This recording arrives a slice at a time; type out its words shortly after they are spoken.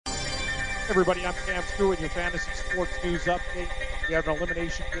Everybody, I'm Cam Stewart, your fantasy sports news update. We have an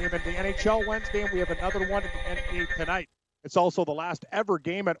elimination game in the NHL Wednesday, and we have another one in the NBA tonight. It's also the last ever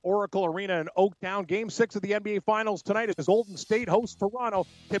game at Oracle Arena in Oaktown. Game 6 of the NBA Finals tonight is Golden State hosts Toronto.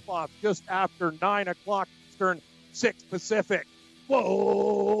 Tip-off just after 9 o'clock Eastern, 6 Pacific.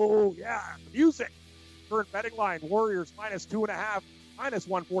 Whoa, yeah, music. Current betting line, Warriors minus 2.5, minus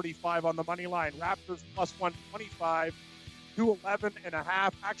 145 on the money line. Raptors plus 125.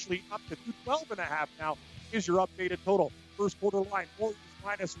 211.5, actually up to 212.5 now is your updated total. First quarter line, Warriors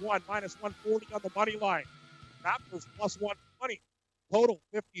minus 1, minus 140 on the money line. Raptors plus 120, total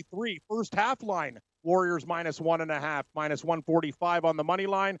 53. First half line, Warriors minus 1.5, minus 145 on the money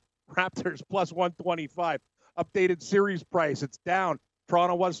line. Raptors plus 125. Updated series price, it's down.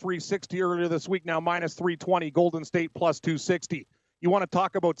 Toronto was 360 earlier this week, now minus 320. Golden State plus 260. You want to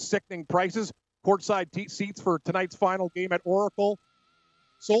talk about sickening prices? Courtside seats for tonight's final game at Oracle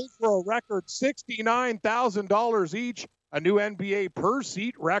sold for a record $69,000 each, a new NBA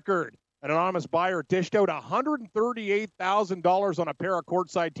per-seat record. An anonymous buyer dished out $138,000 on a pair of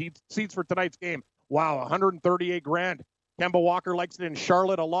courtside seats for tonight's game. Wow, $138,000. Kemba Walker likes it in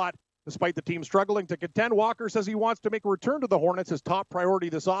Charlotte a lot. Despite the team struggling to contend, Walker says he wants to make a return to the Hornets, his top priority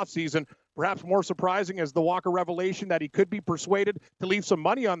this offseason. Perhaps more surprising is the Walker revelation that he could be persuaded to leave some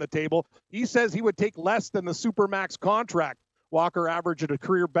money on the table. He says he would take less than the Supermax contract. Walker averaged a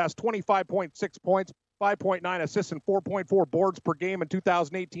career-best 25.6 points, 5.9 assists, and 4.4 boards per game in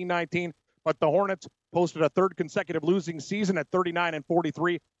 2018-19. But the Hornets posted a third consecutive losing season at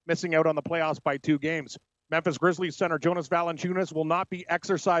 39-43, missing out on the playoffs by 2 games. Memphis Grizzlies center Jonas Valanciunas will not be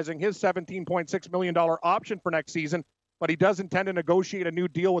exercising his $17.6 million option for next season, but he does intend to negotiate a new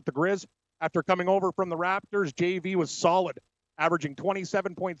deal with the Grizz. After coming over from the Raptors, JV was solid, averaging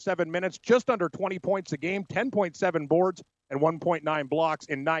 27.7 minutes, just under 20 points a game, 10.7 boards, and 1.9 blocks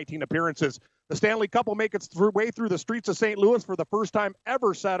in 19 appearances. The Stanley Cup will make its way through the streets of St. Louis for the first time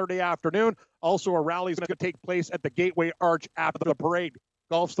ever Saturday afternoon. Also, a rally is going to take place at the Gateway Arch after the parade.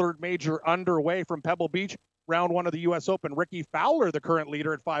 Golf's third major underway from Pebble Beach. Round 1 of the U.S. Open. Ricky Fowler, the current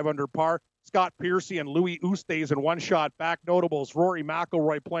leader at 5 under par. Scott Piercy and Louis Oosthuizen in one shot back. Notables, Rory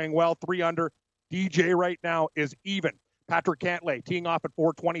McIlroy playing well, 3 under. DJ right now is even. Patrick Cantlay teeing off at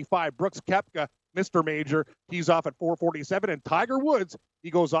 425. Brooks Koepka, Mr. Major, tees off at 447. And Tiger Woods,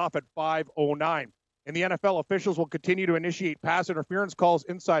 he goes off at 509. In the NFL, officials will continue to initiate pass interference calls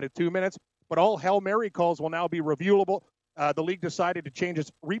inside of 2 minutes, but all Hail Mary calls will now be reviewable. The league decided to change its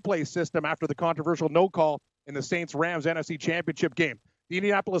replay system after the controversial no call in the Saints-Rams NFC Championship game. The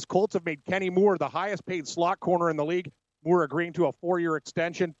Indianapolis Colts have made Kenny Moore the highest-paid slot corner in the league. Moore agreeing to a 4-year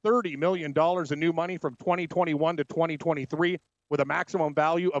extension, $30 million in new money from 2021 to 2023, with a maximum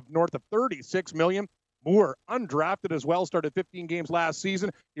value of north of $36 million. Moore, undrafted as well, started 15 games last season.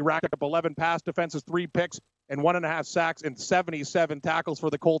 He racked up 11 pass defenses, 3 picks, and 1.5 sacks and 77 tackles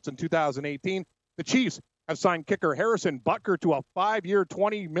for the Colts in 2018. The Chiefs have signed kicker Harrison Butker to a 5-year,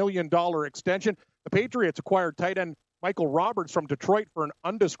 $20 million extension. The Patriots acquired tight end Michael Roberts from Detroit for an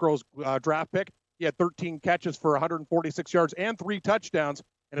undisclosed draft pick. He had 13 catches for 146 yards and 3 touchdowns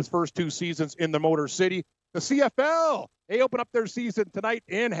in his first 2 seasons in the Motor City. The CFL, they open up their season tonight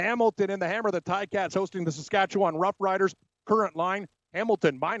in Hamilton in the Hammer. The Ticats hosting the Saskatchewan Roughriders. Current line,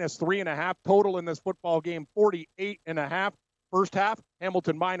 Hamilton minus 3.5. Total in this football game, 48.5. First half,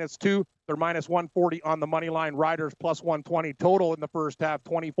 Hamilton minus 2. They're minus 140 on the money line. Riders plus 120. Total in the first half,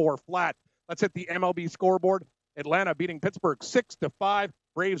 24 flat. Let's hit the MLB scoreboard. Atlanta beating Pittsburgh 6-5.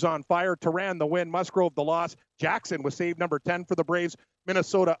 Braves on fire. Turan the win. Musgrove the loss. Jackson was save number 10 for the Braves.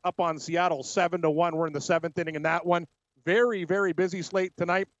 Minnesota up on Seattle 7-1. We're in the 7th inning in that one. Very, very busy slate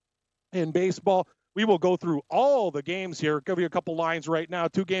tonight in baseball. We will go through all the games here. Give you a couple lines right now.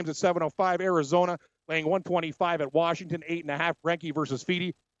 2 games at 7:05. Arizona laying 125 at Washington. 8.5. Greinke versus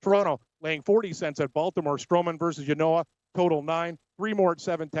Feedy. Toronto laying 40 cents at Baltimore. Stroman versus Yanoa. Total 9. 3 more at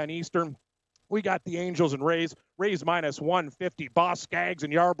 7:10 Eastern. We got the Angels and Rays. Rays minus 150. Boss, Skaggs,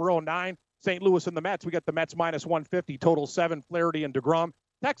 and Yarborough 9. St. Louis and the Mets. We got the Mets minus 150. Total 7. Flaherty and DeGrom.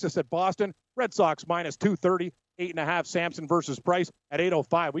 Texas at Boston. Red Sox minus 230. 8.5. Sampson versus Price at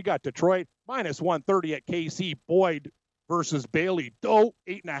 8:05. We got Detroit minus 130 at KC. Boyd versus Bailey.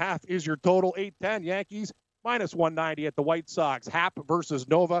 8.5 is your total. 8:10. Yankees minus 190 at the White Sox. Happ versus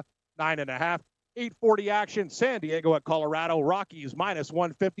Nova. 9.5. 8:40 action. San Diego at Colorado. Rockies minus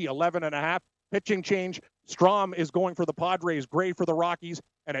 150. 11.5. Pitching change. Strom is going for the Padres. Gray for the Rockies.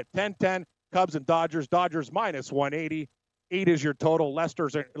 And at 10:10, Cubs and Dodgers. Dodgers minus 180. 8 is your total.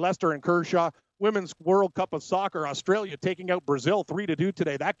 Lester and Kershaw Women's World Cup of Soccer, Australia taking out Brazil 3-2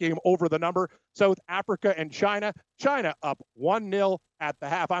 today. That game over the number. South Africa and China. China up 1-0 at the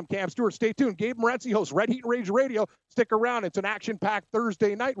half. I'm Cam Stewart. Stay tuned. Gabe Morency hosts Red Heat and Rage Radio. Stick around. It's an action-packed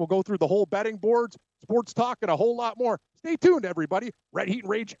Thursday night. We'll go through the whole betting boards, sports talk, and a whole lot more. Stay tuned, everybody. Red Heat and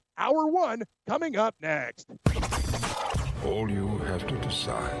Rage Hour 1 coming up next. All you have to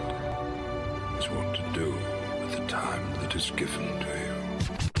decide is what to do with the time that is given to you.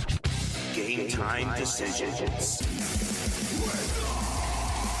 Game time decisions.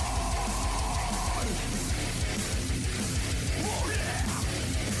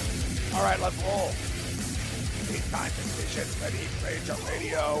 All right, let's roll. Game time decisions. Red Heat Ranger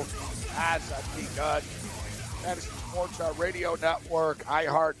Radio has begun. Fantasy Sports Radio Network,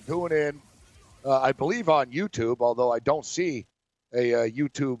 iHeart, TuneIn. I believe on YouTube, although I don't see a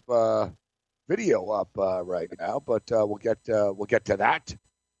YouTube video up right now, but we'll get to that.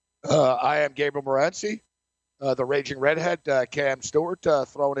 I am Gabriel Morency, the Raging Redhead, Cam Stewart,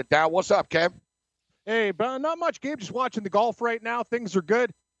 throwing it down. What's up, Cam? Hey, but not much, Gabe. Just watching the golf right now. Things are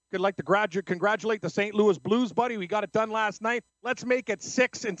good. Could like to congratulate the St. Louis Blues, buddy. We got it done last night. Let's make it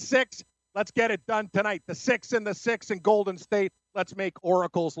 6-6. Let's get it done tonight. The 6 and the 6 in Golden State. Let's make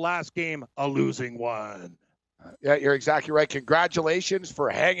Oracle's last game a losing one. Yeah, you're exactly right. Congratulations for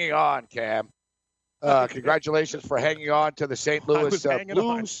hanging on, Cam. Congratulations for hanging on to the St. Louis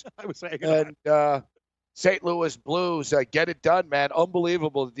Blues. I was hanging on. St. Louis Blues, get it done, man.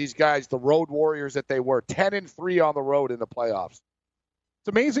 Unbelievable that these guys, the road warriors that they were, 10-3 on the road in the playoffs. It's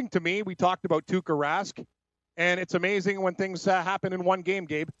amazing to me. We talked about Tuukka Rask, and it's amazing when things happen in one game,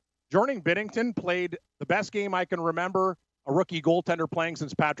 Gabe. Jordan Binnington played the best game I can remember a rookie goaltender playing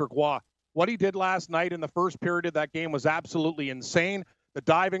since Patrick Waugh. What he did last night in the first period of that game was absolutely insane. The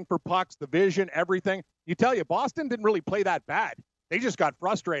diving for pucks, the vision, everything. You tell you, Boston didn't really play that bad. They just got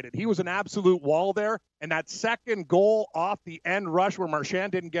frustrated. He was an absolute wall there. And that second goal off the end rush where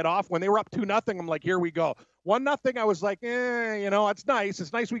Marchand didn't get off, when they were up 2-0, I'm like, here we go. 1-0, I was like, it's nice.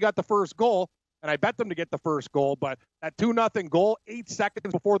 It's nice we got the first goal. And I bet them to get the first goal. But that 2-0 goal, 8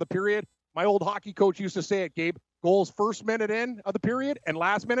 seconds before the period, my old hockey coach used to say it, Gabe, goals first minute in of the period and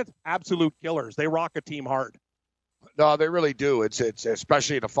last minute, absolute killers. They rock a team hard. No, they really do. It's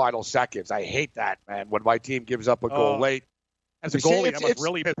especially in the final seconds. I hate that, man, when my team gives up a goal late. As a goalie, that must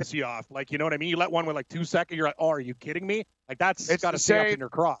really piss you off. Like, you know what I mean? You let one with like 2 seconds, you're like, oh, are you kidding me? Like, that's got to stay up in your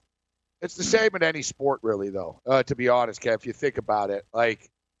crop. It's the same in any sport, really, though, to be honest, Kev, if you think about it. Like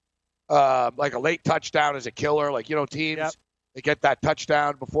a late touchdown is a killer. Like, teams, they get that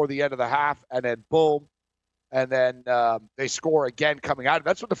touchdown before the end of the half, and then boom, and then they score again coming out.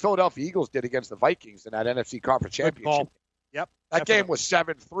 That's what the Philadelphia Eagles did against the Vikings in that NFC Conference Championship. Yep. That game was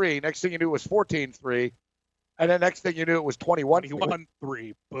 7-3. Next thing you knew, it was 14-3. And then next thing you knew, it was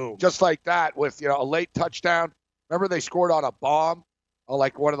 21-3. Boom. Just like that with, a late touchdown. Remember they scored on a bomb,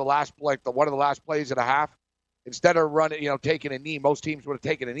 like one of the last plays of the half? Instead of running, taking a knee, most teams would have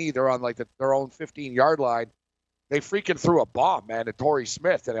taken a knee. They're on like their own 15-yard line. They freaking threw a bomb, man, to Torrey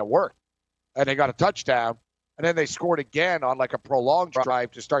Smith, and it worked. And they got a touchdown. And then they scored again on like a prolonged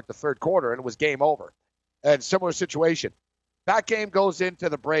drive to start the third quarter, and it was game over. And similar situation. That game goes into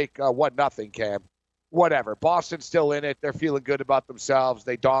the break 1-0, Cam. Whatever. Boston's still in it. They're feeling good about themselves.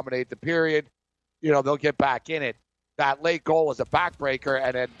 They dominate the period. They'll get back in it. That late goal is a backbreaker,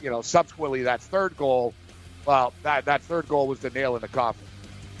 and then, subsequently that third goal, well, that third goal was the nail in the coffin.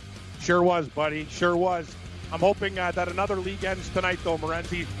 Sure was, buddy. Sure was. I'm hoping that another league ends tonight, though, Morency.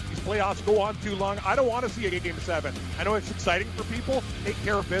 These playoffs go on too long. I don't want to see a Game 7. I know it's exciting for people. Take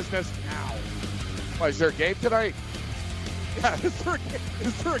care of business now. Well, is there a game tonight? Yeah, is there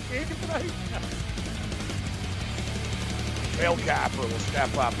a game tonight? Rail Capper will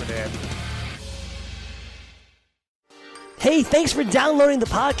step up and in. Hey, thanks for downloading the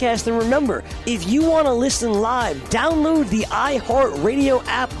podcast. And remember, if you want to listen live, download the iHeartRadio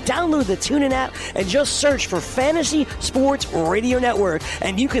app, download the TuneIn app, and just search for Fantasy Sports Radio Network,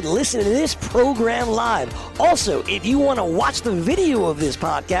 and you can listen to this program live. Also, if you want to watch the video of this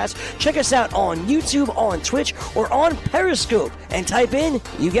podcast, check us out on YouTube, on Twitch, or on Periscope, and type in,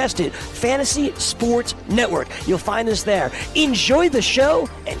 you guessed it, Fantasy Sports Network. You'll find us there. Enjoy the show,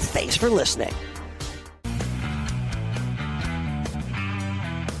 and thanks for listening.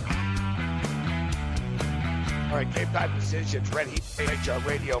 All right, Game Time Decisions, Red Heat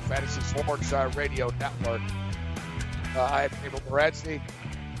Radio, Fantasy Sports Radio Network. I am Gabriel Morency.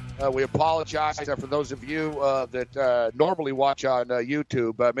 We apologize for those of you that normally watch on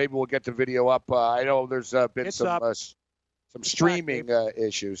YouTube. Maybe we'll get the video up. I know there's been some streaming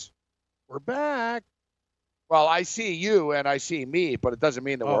issues. We're back. Well, I see you and I see me, but it doesn't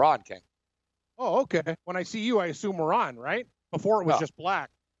mean that we're on, King. Oh, okay. When I see you, I assume we're on, right? Before it was No. just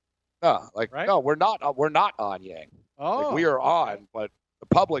black. No, like Right? no, we're not. We're not on Yang. Oh, Like we are okay. on, but the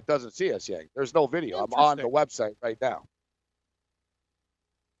public doesn't see us, Yang. There's no video. I'm on the website right now.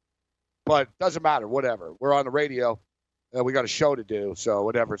 But doesn't matter. Whatever. We're on the radio. We got a show to do, so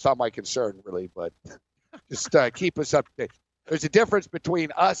whatever. It's not my concern, really, but just keep us up to date. There's a difference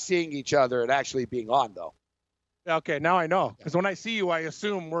between us seeing each other and actually being on, though. Okay, now I know. Because when I see you, I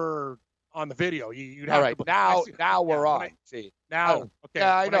assume we're on the video. You'd have All right, to, now we're on. Okay. Yeah,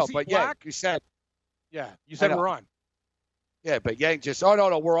 I When know, see but black, you said. Yeah, you said we're on. Yeah, but Yang just, oh,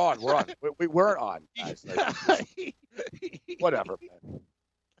 no, we're on. We're on. We weren't on. Guys. Like, whatever, man.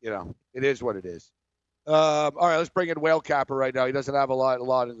 It is what it is. All right, let's bring in Whale Capper right now. He doesn't have a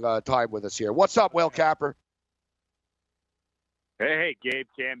lot of time with us here. What's up, Whale Capper? Hey, Gabe,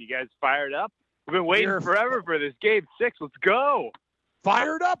 Cam, you guys fired up? We've been waiting forever for this Game 6. Let's go.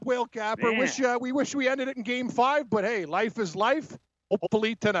 Fired up, Whale Capper. Man. We wish we ended it in Game 5, but hey, life is life.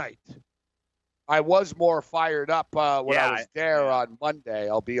 Hopefully tonight. I was more fired up when I was there on Monday.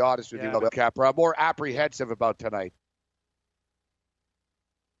 I'll be honest with you, Whale Capper. I'm more apprehensive about tonight.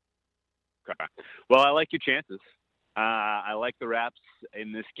 Okay. Well, I like your chances. I like the Raps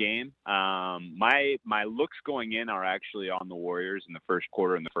in this game. My looks going in are actually on the Warriors in the first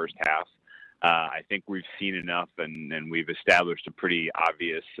quarter and the first half. I think we've seen enough, and we've established a pretty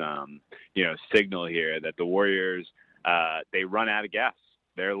obvious, signal here that the Warriors they run out of gas.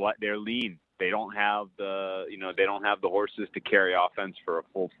 They're lean. They don't have the horses to carry offense for a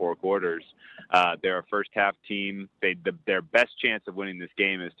full 4 quarters. They're a first half team. Their best chance of winning this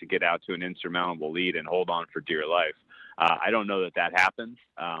game is to get out to an insurmountable lead and hold on for dear life. I don't know that happens,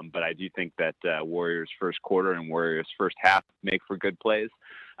 but I do think that Warriors first quarter and Warriors first half make for good plays.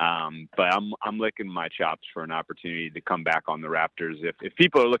 But I'm licking my chops for an opportunity to come back on the Raptors. If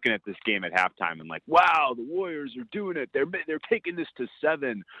people are looking at this game at halftime and like, wow, the Warriors are doing it, they're taking this to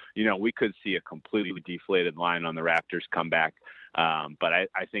 7. We could see a completely deflated line on the Raptors come back. But I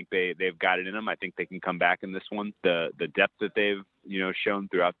think they've got it in them. I think they can come back in this one. The depth that they've shown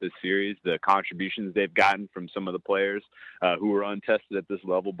throughout this series, the contributions they've gotten from some of the players who were untested at this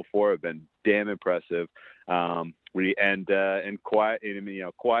level before have been damn impressive. Kawhi's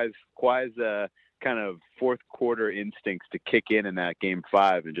kind of fourth quarter instincts to kick in that Game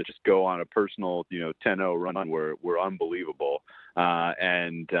 5 and just go on a personal 10-0 run were unbelievable.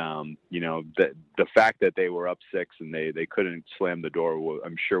 The fact that they were up 6 and they couldn't slam the door,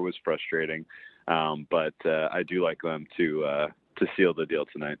 I'm sure was frustrating. But I do like them to seal the deal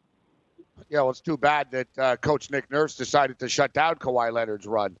tonight. Yeah, well, it's too bad that Coach Nick Nurse decided to shut down Kawhi Leonard's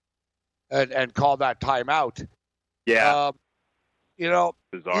run and call that timeout. Yeah. You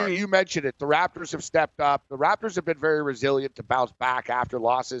mentioned it. The Raptors have stepped up. The Raptors have been very resilient to bounce back after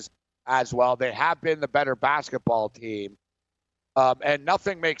losses as well. They have been the better basketball team. And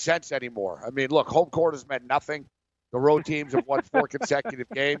nothing makes sense anymore. I mean, look, home court has meant nothing. The road teams have won 4 consecutive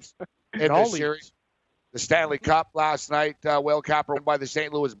games in this series. The Stanley Cup last night, Whale Capper won by the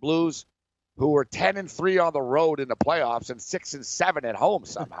St. Louis Blues, who were 10-3 on the road in the playoffs and 6-7 at home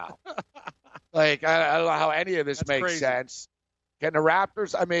somehow. I don't know how any of this makes sense. Can the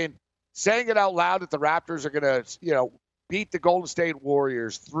Raptors, saying it out loud that the Raptors are going to, beat the Golden State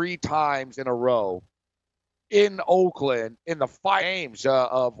Warriors 3 times in a row in Oakland in the 5 games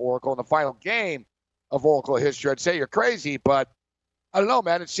of Oracle, in the final game of Oracle history, I'd say you're crazy, but I don't know,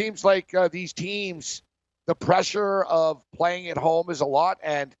 man. It seems like these teams, the pressure of playing at home is a lot,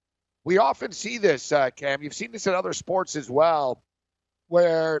 and we often see this, Cam. You've seen this in other sports as well,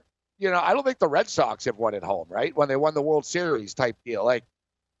 where, I don't think the Red Sox have won at home, right? When they won the World Series type deal.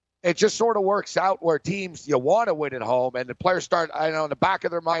 It just sort of works out where teams, you want to win at home, and the players start, in the back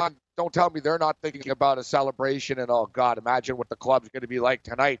of their mind, don't tell me they're not thinking about a celebration and, oh, God, imagine what the club's going to be like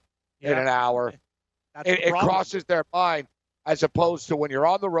tonight in an hour. It crosses their mind, as opposed to when you're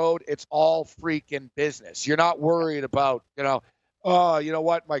on the road, it's all freaking business. You're not worried about, oh, you know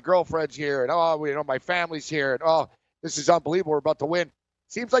what, my girlfriend's here, and, oh, my family's here, and, oh, this is unbelievable, we're about to win.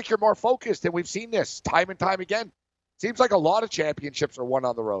 Seems like you're more focused, and we've seen this time and time again. Seems like a lot of championships are won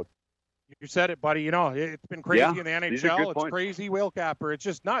on the road. You said it, buddy. It's been crazy in the NHL. It's crazy, Whale Capper. It's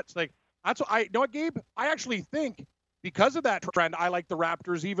just nuts. That's what Gabe, I actually think because of that trend, I like the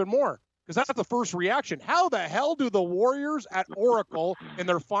Raptors even more. Because that's the first reaction. How the hell do the Warriors at Oracle in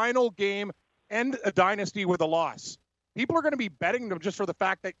their final game end a dynasty with a loss? People are going to be betting them just for the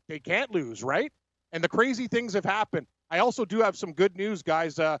fact that they can't lose, right? And the crazy things have happened. I also do have some good news,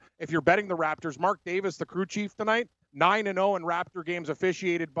 guys. If you're betting the Raptors, Mark Davis, the crew chief tonight, 9-0 in Raptor games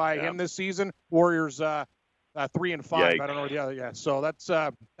officiated by him this season. Warriors 3 and 5. Yikes. I don't know the other. Yeah, so that's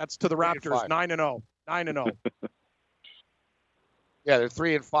to the Raptors 9-0. 9-0. Yeah, they're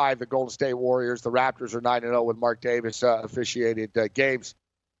 3 and 5. The Golden State Warriors. The Raptors are 9-0 with Mark Davis officiated games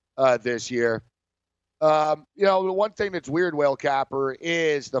this year. The one thing that's weird, Whale Capper,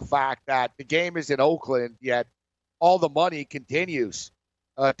 is the fact that the game is in Oakland, yet all the money continues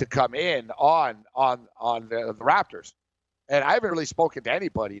to come in on the Raptors. And I haven't really spoken to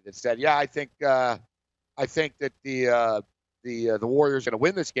anybody that said, yeah, I think that the Warriors are going to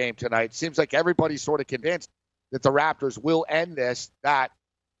win this game tonight. Seems like everybody's sort of convinced that the Raptors will end this, that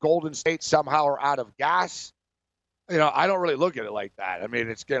Golden State somehow are out of gas. I don't really look at it like that. I mean,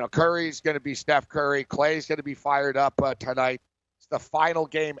 it's Curry's going to be Steph Curry. Clay's going to be fired up tonight. It's the final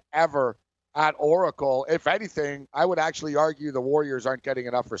game ever at Oracle. If anything, I would actually argue the Warriors aren't getting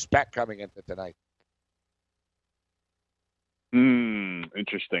enough respect coming into tonight.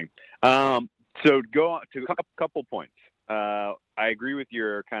 Interesting. So go on to a couple points. I agree with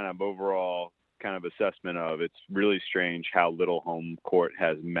your kind of overall kind of assessment of it's really strange how little home court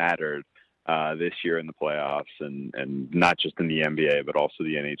has mattered this year in the playoffs and not just in the NBA, but also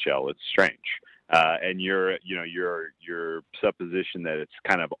the NHL. It's strange. And your supposition that it's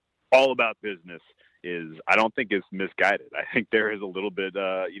kind of all about business I don't think is misguided. I think there is a little bit,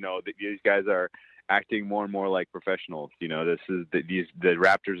 these guys are acting more and more like professionals. The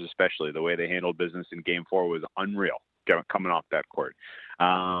Raptors, especially the way they handled business in Game 4 was unreal coming off that court.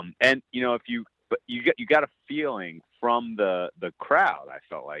 And you got a feeling from the crowd, I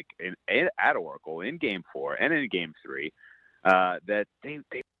felt like at Oracle in Game 4 and in Game 3, that they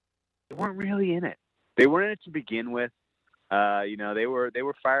weren't really in it. They weren't in it to begin with. They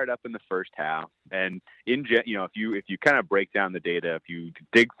were fired up in the first half, and if you kind of break down the data, if you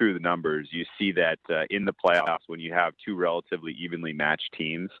dig through the numbers, you see that in the playoffs when you have two relatively evenly matched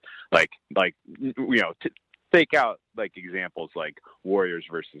teams, take out like examples like Warriors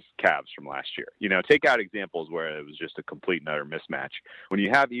versus Cavs from last year. Take out examples where it was just a complete and utter mismatch. When you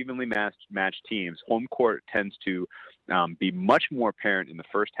have evenly matched teams, home court tends to be much more apparent in the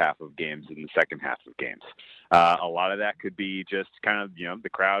first half of games than the second half of games. A lot of that could be just kind of, the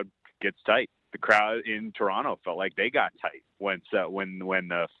crowd gets tight. The crowd in Toronto felt like they got tight when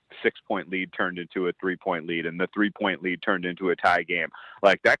the 6-point lead turned into a 3-point lead and the 3-point lead turned into a tie game.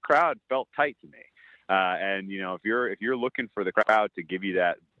 Like that crowd felt tight to me. And if you're looking for the crowd to give you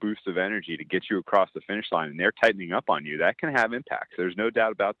that boost of energy to get you across the finish line, and they're tightening up on you, that can have impacts. There's no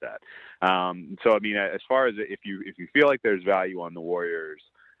doubt about that. So I mean, as far as if you feel like there's value on the Warriors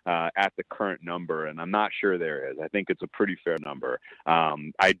at the current number, and I'm not sure there is. I think it's a pretty fair number.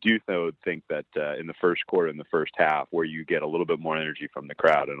 I do though think that in the first quarter, in the first half, where you get a little bit more energy from the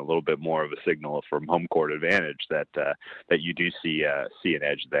crowd and a little bit more of a signal from home court advantage, that you do see an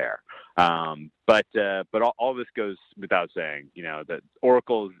edge there. But all this goes without saying, that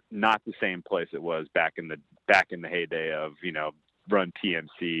Oracle is not the same place it was back in the heyday of Run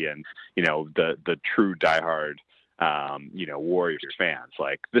TMC and the true diehard Warriors fans.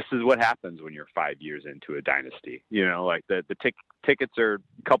 Like, this is what happens when you're 5 years into a dynasty. Like the tickets are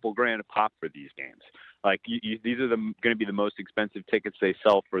a couple grand a pop for these games. Like these are going to be the most expensive tickets they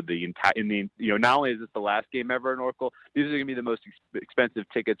sell for the entire. Not only is this the last game ever in Oracle, these are going to be the most expensive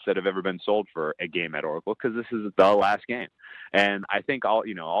tickets that have ever been sold for a game at Oracle, because this is the last game. And I think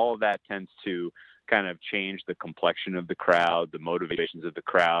all of that tends to kind of change the complexion of the crowd, the motivations of the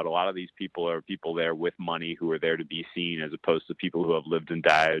crowd. A lot of these people are people there with money who are there to be seen, as opposed to people who have lived and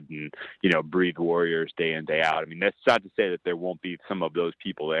died and, breathed Warriors day in, day out. I mean, that's not to say that there won't be some of those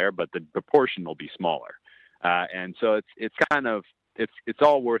people there, but the proportion will be smaller. And so it's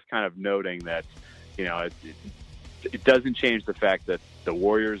all worth kind of noting that, it doesn't change the fact that the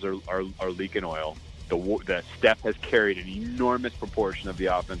Warriors are leaking oil. That Steph has carried an enormous proportion of the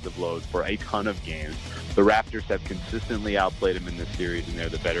offensive load for a ton of games. The Raptors have consistently outplayed them in this series, and they're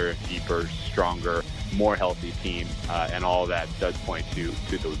the better, deeper, stronger, more healthy team, and all of that does point to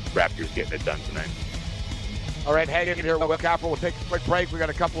the Raptors getting it done tonight. All right, hang in here, Whale Capper. We'll take a quick break. We got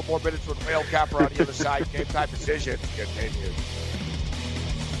a couple of more minutes with Whale Capper on the other side. Game time decisions continues.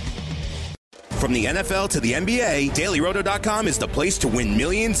 From the NFL to the NBA, DailyRoto.com is the place to win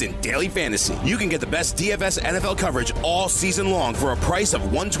millions in daily fantasy. You can get the best DFS NFL coverage all season long for a price of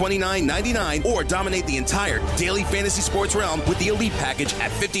 $129.99, or dominate the entire daily fantasy sports realm with the Elite Package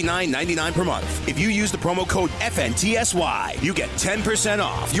at $59.99 per month. If you use the promo code FNTSY, you get 10%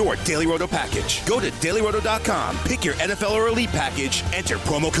 off your Daily Roto package. Go to DailyRoto.com, pick your NFL or Elite Package, enter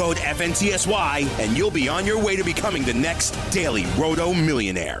promo code FNTSY, and you'll be on your way to becoming the next Daily Roto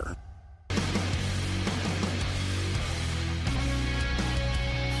millionaire.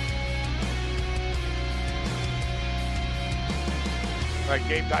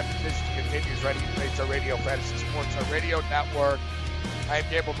 Game Time Decisions continues right here. It's our Radio Fantasy Sports, our radio network. I'm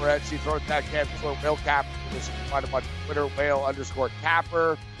Gabriel Morency. Throw it that camp for Will Capper. You can find him on Twitter,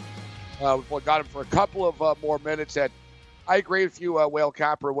 Whale_Capper. We've got him for a couple of more minutes. And I agree with you, Whale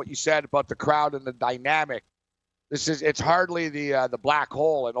Capper, what you said about the crowd and the dynamic. It's hardly the black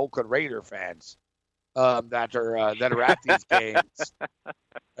hole in Oakland Raider fans that are at these games.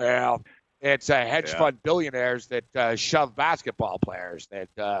 It's hedge fund billionaires that shove basketball players that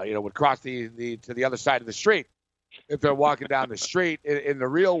would cross to the other side of the street if they're walking down the street. In the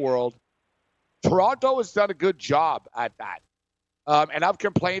real world, Toronto has done a good job at that, and I've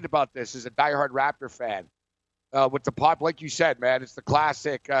complained about this as a diehard Raptor fan with the pop, like you said, man. It's the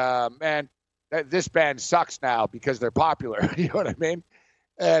classic, man. This band sucks now because they're popular. You know what I mean?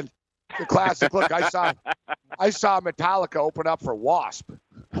 And the classic. Look, I saw Metallica open up for Wasp.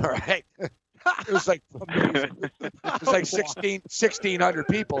 All right. It was like amazing. It was like 1,600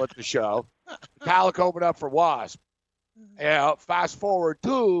 people at the show. Metallica opened up for Wasp. Fast forward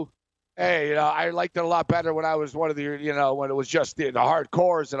to, I liked it a lot better when I was one of the, when it was just the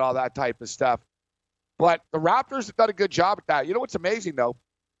hardcores and all that type of stuff. But the Raptors have done a good job at that. You know what's amazing, though?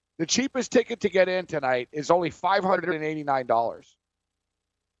 The cheapest ticket to get in tonight is only $589.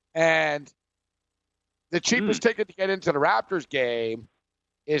 And the cheapest ticket to get into the Raptors game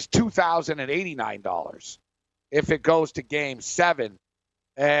is $2,089 if it goes to Game 7.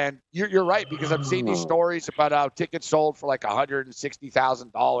 And you're right, because I'm seeing these stories about how tickets sold for like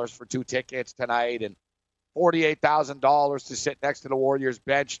 $160,000 for 2 tickets tonight and $48,000 to sit next to the Warriors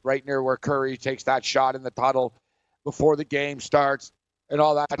bench right near where Curry takes that shot in the tunnel before the game starts and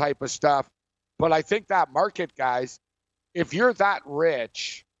all that type of stuff. But I think that market, guys, if you're that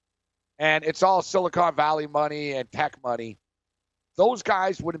rich and it's all Silicon Valley money and tech money, those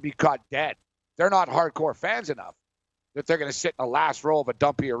guys wouldn't be caught dead. They're not hardcore fans enough that they're going to sit in the last row of a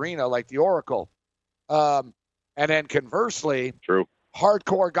dumpy arena like the Oracle. And then conversely, true,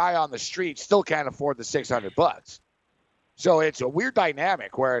 hardcore guy on the street still can't afford the $600. So it's a weird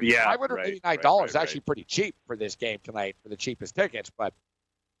dynamic where $589 is actually pretty cheap for this game tonight for the cheapest tickets.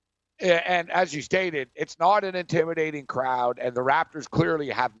 And as you stated, it's not an intimidating crowd, and the Raptors clearly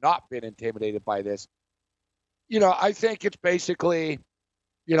have not been intimidated by this. I think it's basically,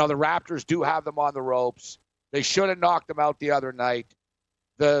 the Raptors do have them on the ropes. They should have knocked them out the other night.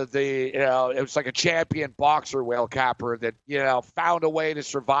 It was like a champion boxer, Whale Capper, that, found a way to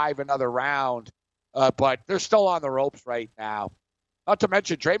survive another round. But they're still on the ropes right now. Not to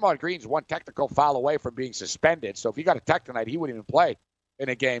mention, Draymond Green's one technical foul away from being suspended. So if he got a tech tonight, he wouldn't even play in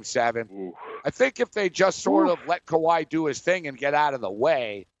a Game 7. Ooh. I think if they just sort of let Kawhi do his thing and get out of the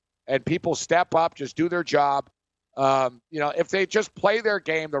way, and people step up, just do their job, if they just play their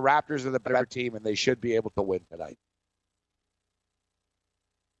game, the Raptors are the better team, and they should be able to win tonight.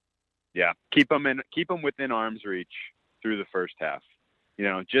 Yeah, keep them within arm's reach through the first half.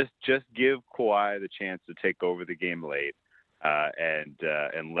 Just give Kawhi the chance to take over the game late, and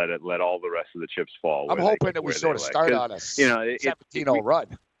let all the rest of the chips fall. I'm hoping that we sort of start on a 17-0 run.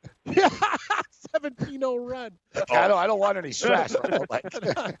 Yeah, 17-0 run. I don't want any stress.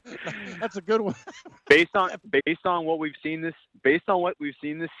 That's a good one. Based on what we've seen this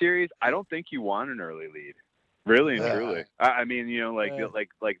series, I don't think you want an early lead. Really and truly. I mean,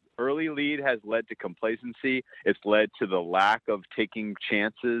 like early lead has led to complacency. It's led to the lack of taking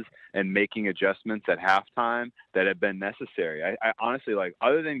chances and making adjustments at halftime that have been necessary. I honestly,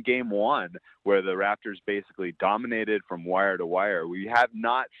 other than Game 1, where the Raptors basically dominated from wire to wire, we have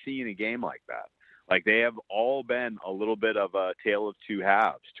not seen a game like that. Like, they have all been a little bit of a tale of two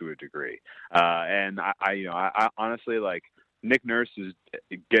halves to a degree. And I honestly, Nick Nurse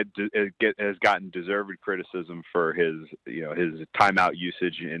has gotten deserved criticism for his timeout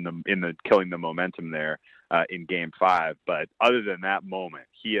usage in the killing the momentum there in Game 5. But other than that moment,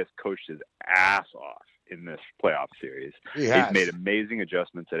 he has coached his ass off in this playoff series. He's made amazing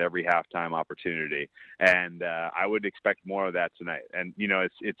adjustments at every halftime opportunity, and I would expect more of that tonight. And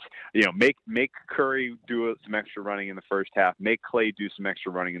make Curry do some extra running in the first half, make Clay do some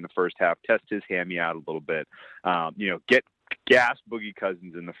extra running in the first half, test his hammy out a little bit. Get gas Boogie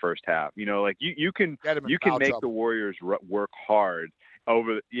Cousins in the first half. You can make the Warriors work hard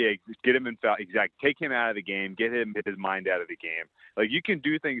get him in foul. Exactly. Take him out of the game. Get his mind out of the game. You can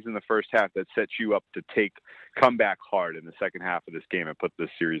do things in the first half that sets you up to come back hard in the second half of this game and put this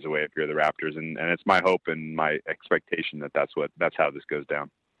series away if you're the Raptors. And it's my hope and my expectation that's how this goes down.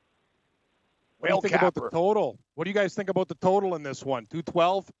 What do you think about the total? What do you guys think about the total in this one?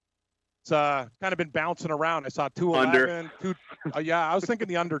 212? It's kind of been bouncing around. I saw 211. I was thinking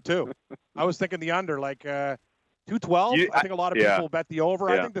the under too. I was thinking the under, 212. I think a lot of people bet the over.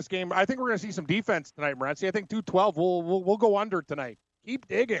 Yeah. I think we're going to see some defense tonight, Morency. I think 212 we'll go under tonight. Keep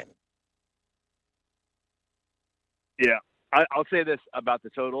digging. Yeah. I'll say this about the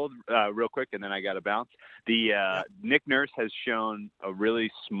total real quick, and then I got to bounce. Nick Nurse has shown a really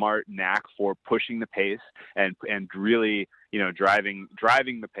smart knack for pushing the pace and really, driving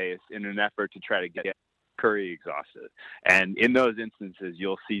the pace in an effort to try to get Curry exhausted. And in those instances,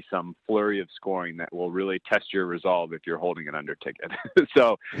 you'll see some flurry of scoring that will really test your resolve if you're holding an under ticket.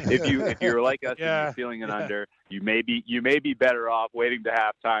 So if you're like us and you're feeling an under, you may be better off waiting to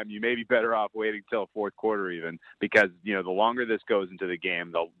halftime. You may be better off waiting till fourth quarter even, because the longer this goes into the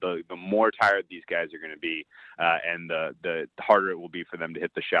game, the more tired these guys are going to be, and the harder it will be for them to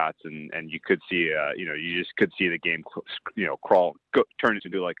hit the shots. And you could see you just could see the game turn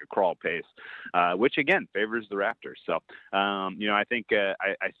into like a crawl pace, which again favors the Raptors. So I think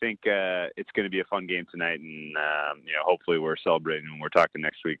it's going to be a fun game tonight, and hopefully we're celebrating when we're talking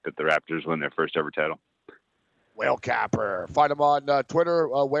next week that the Raptors win their first ever title. Whale Capper. Find him on Twitter,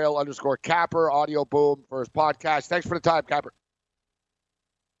 Whale_Capper, Audio Boom for his podcast. Thanks for the time, Capper.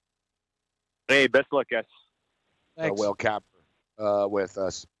 Hey, best of luck, guys. Thanks. Whale Capper with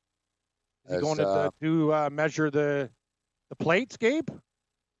us. Is he going to measure the plates, Gabe?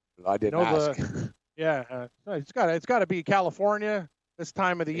 I didn't ask. It's got to be California this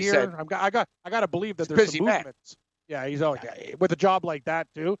time of the year. I got to believe that there's some movements. Yeah, he's with a job like that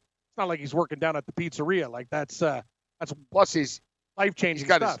too. It's not like he's working down at the pizzeria. Like that's plus he's life-changing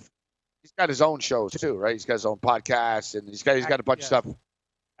stuff. He's got his own shows too, right? He's got his own podcast, and he's got a bunch of stuff.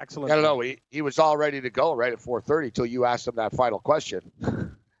 Excellent. I don't know. He was all ready to go right at 4:30 until you asked him that final question.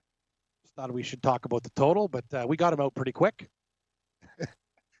 Just thought we should talk about the total, but we got him out pretty quick.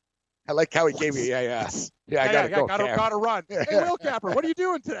 I like how he gave me I gotta run. Hey, Will Capper, what are you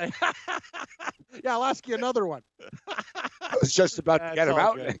doing today? Yeah, I'll ask you another one. I was just about to get him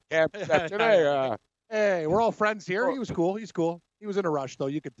out camp today. Hey, we're all friends here. He was cool. He's cool. He was in a rush, though.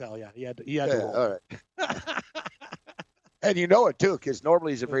 You could tell. Yeah, he had to roll. All right. And you know it too, because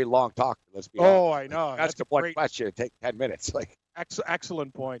normally he's a very long talker. Let's be honest. Oh, I know. That's the one question. It take 10 minutes. Like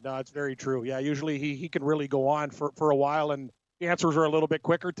excellent point. No, it's very true. Yeah, usually he can really go on for a while, and the answers are a little bit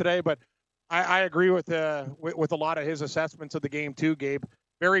quicker today. But I agree with a lot of his assessments of the game too, Gabe.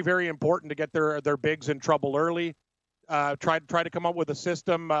 Very, very important to get their bigs in trouble early. Try to come up with a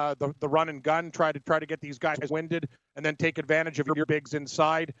system, the run and gun. Try to get these guys winded, and then take advantage of your bigs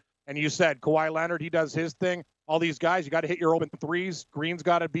inside. And you said Kawhi Leonard, he does his thing. All these guys, you got to hit your open threes. Green's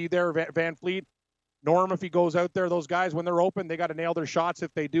got to be there. Van Fleet, Norm, if he goes out there, those guys when they're open, they got to nail their shots.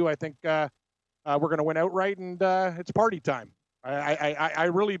 If they do, I think we're going to win outright, and it's party time. I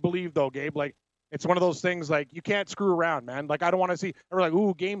really believe though, Gabe. Like it's one of those things. Like you can't screw around, man. Like I don't want to see. We're like,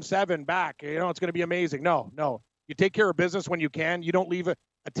 ooh, Game 7 back. It's going to be amazing. No. You take care of business when you can. You don't leave a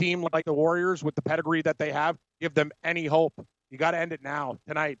team like the Warriors with the pedigree that they have. Give them any hope. You got to end it now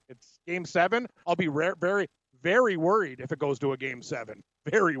tonight. It's Game 7. I'll be very, very worried if it goes to a Game 7.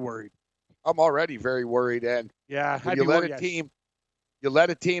 Very worried. I'm already very worried. And you let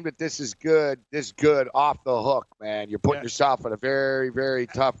a team that this good off the hook, man. You're putting yourself in a very, very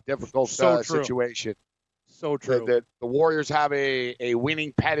tough, difficult situation. So true. The Warriors have a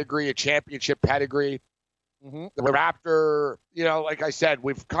winning pedigree, a championship pedigree. Mm-hmm. The Raptor, like I said,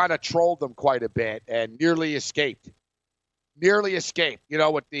 we've kind of trolled them quite a bit and nearly escaped. With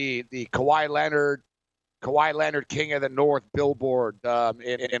the Kawhi Leonard King of the North billboard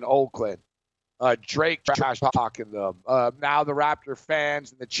in Oakland. Drake trash talking them. Now the Raptor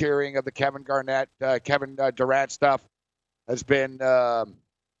fans and the cheering of the Kevin Durant stuff has been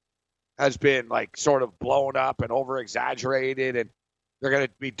like sort of blown up and over exaggerated, and they're going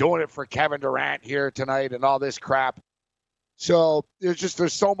to be doing it for Kevin Durant here tonight and all this crap. So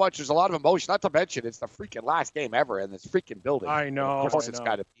there's so much. There's a lot of emotion. Not to mention it's the freaking last game ever in this freaking building. I know. Of course, it's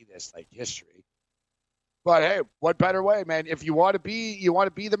got to be this like history. But hey, what better way, man? If you want to be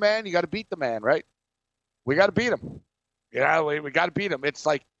the man, you got to beat the man, right? We got to beat him. We got to beat him. It's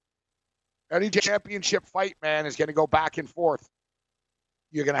like any championship fight, man, is going to go back and forth.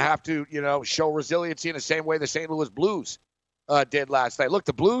 You're going to have to, show resiliency in the same way the St. Louis Blues did last night. Look,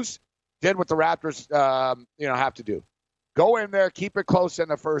 the Blues did what the Raptors, have to do. Go in there, keep it close in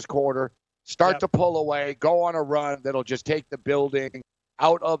the first quarter, start to pull away, go on a run that'll just take the building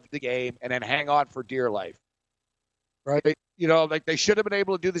out of the game, and then hang on for dear life. Right? Like they should have been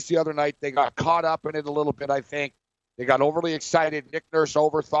able to do this the other night. They got caught up in it a little bit, I think. They got overly excited. Nick Nurse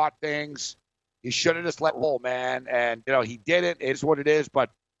overthought things. He should have just let roll, man. And, he didn't. It's what it is.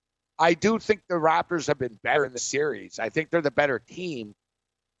 But I do think the Raptors have been better in the series. I think they're the better team.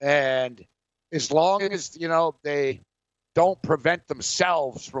 And as long as, they don't prevent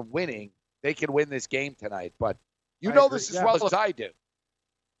themselves from winning, they can win this game tonight. But you know this as well as I do.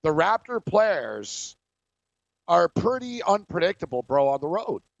 The Raptor players are pretty unpredictable, bro, on the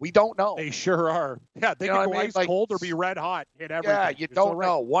road. We don't know. They sure are. Yeah, they can go ice cold or be red hot. Hit everything. Yeah, you don't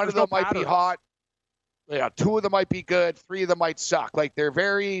know. One of them might be hot. Yeah, two of them might be good. Three of them might suck. Like, the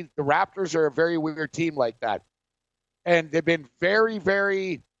Raptors are a very weird team like that. And they've been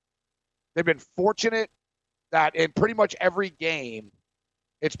they've been fortunate that in pretty much every game,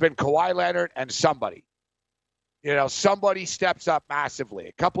 it's been Kawhi Leonard and somebody. Somebody steps up massively.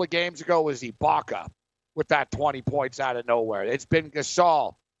 A couple of games ago was Ibaka with that 20 points out of nowhere. It's been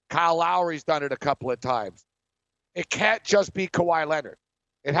Gasol. Kyle Lowry's done it a couple of times. It can't just be Kawhi Leonard.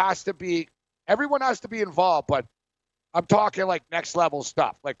 It has to be – everyone has to be involved, but I'm talking like next level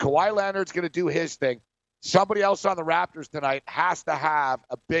stuff. Like Kawhi Leonard's going to do his thing. Somebody else on the Raptors tonight has to have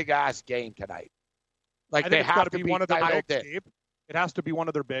a big-ass game tonight. Like, they have to be one of their bigs, Gabe. It has to be one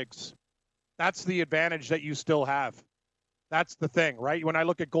of their bigs. That's the advantage that you still have. That's the thing, right? When I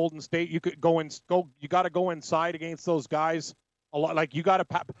look at Golden State, you could you got to go inside against those guys a lot. Like, you got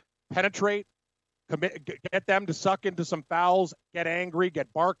to penetrate, get them to suck into some fouls, get angry,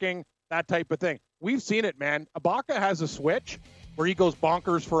 get barking, that type of thing. We've seen it, man. Ibaka has a switch where he goes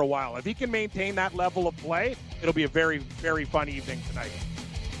bonkers for a while. If he can maintain that level of play, it'll be a very, very fun evening tonight.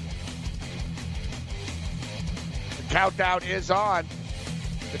 The countdown is on.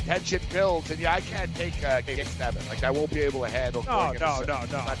 The tension builds, and I can't take Game 7. Like, I won't be able to handle No.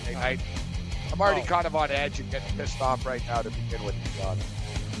 Sunday night. I'm already kind of on edge and getting pissed off right now to begin with, to be honest.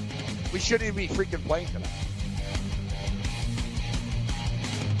 We shouldn't even be freaking playing tonight.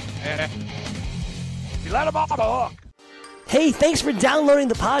 And we let them off the hook. Hey, thanks for downloading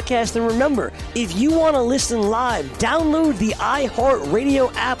the podcast. And remember, if you want to listen live, download the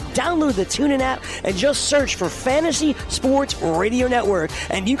iHeartRadio app, download the TuneIn app, and just search for Fantasy Sports Radio Network,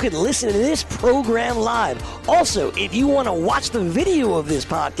 and you can listen to this program live. Also, if you want to watch the video of this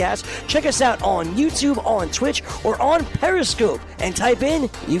podcast, check us out on YouTube, on Twitch, or on Periscope, and type in,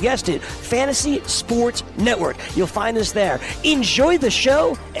 you guessed it, Fantasy Sports Network. You'll find us there. Enjoy the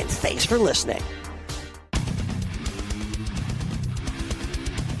show, and thanks for listening.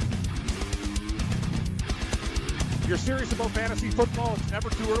 If you're serious about fantasy football, it's never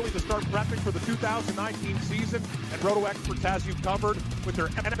too early to start prepping for the 2019 season, and Roto Experts has you covered with their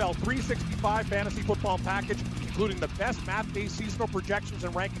NFL 365 fantasy football package, including the best math-based seasonal projections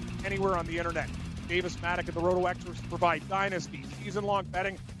and rankings anywhere on the internet. Davis Maddock and the Roto Experts provide dynasty, season-long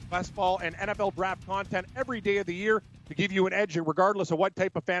betting, best ball, and NFL draft content every day of the year to give you an edge regardless of what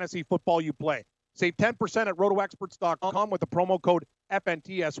type of fantasy football you play. Save 10% at rotoexperts.com with the promo code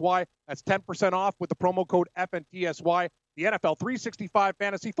FNTSY. That's 10% off with the promo code FNTSY. The NFL 365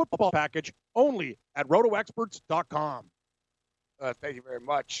 Fantasy Football Package only at rotoexperts.com. Thank you very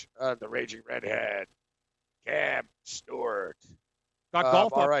much. The Raging Redhead, Cam Stewart. Got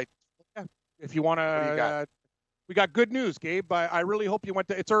golf all up. right. Yeah. If you want to, we got good news, Gabe. I really hope you went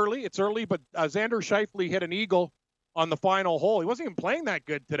to. It's early, but Xander Schauffele hit an eagle on the final hole. He wasn't even playing that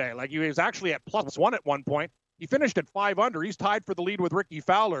good today. Like, he was actually at +1 at one point. He finished at 5 under. He's tied for the lead with Ricky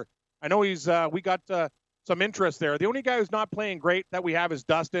Fowler. I know we got some interest there. The only guy who's not playing great that we have is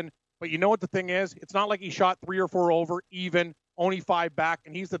Dustin. But you know what the thing is? It's not like he shot 3 or 4 over, even, only 5 back.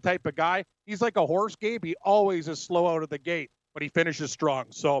 And he's the type of guy. He's like a horse, Gabe. He always is slow out of the gate, but he finishes strong.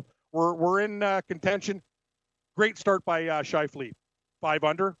 So we're in contention. Great start by Schauffele. 5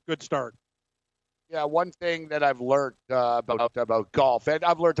 under, good start. Yeah, one thing that I've learned about golf, and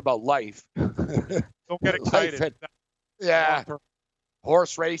I've learned about life. Don't get excited.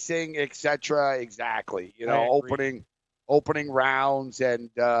 Horse racing, etc. Exactly. Opening rounds and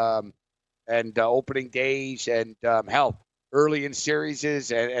opening days and early in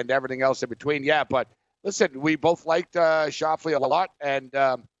series and everything else in between. Yeah, but listen, we both liked Schauffele a lot, and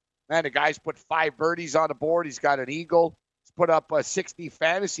man, the guy's put 5 birdies on the board. He's got an eagle. Put up 60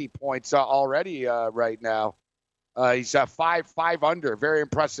 fantasy points already right now. He's 5 under. Very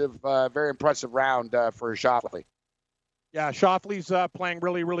impressive round for Schauffele. Yeah, Schauffele's playing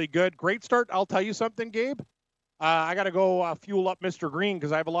really, really good. Great start. I'll tell you something, Gabe. I got to go fuel up Mr. Green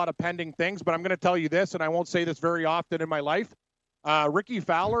because I have a lot of pending things, but I'm going to tell you this, and I won't say this very often in my life. Ricky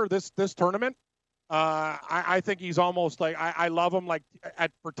Fowler, this tournament, I think he's almost like, I love him like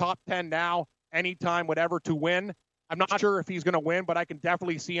for top 10 now, anytime, whatever, to win. I'm not sure if he's going to win, but I can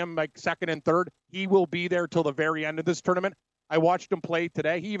definitely see him like second and third. He will be there till the very end of this tournament. I watched him play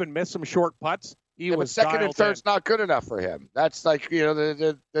today. He even missed some short putts. Was second and third's not good enough for him. That's like,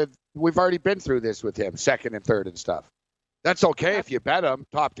 we've already been through this with him, second and third and stuff. That's okay if you bet him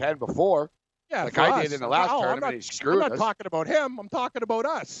top 10 before. Yeah, like for I us. did in the last tournament. I'm He screwed not us. talking about him. I'm talking about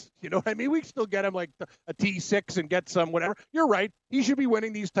us. You know what I mean? We still get him like a T6 and get some whatever. You're right. He should be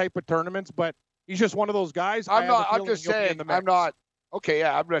winning these type of tournaments, but he's just one of those guys. I'm just saying. I'm not. Okay,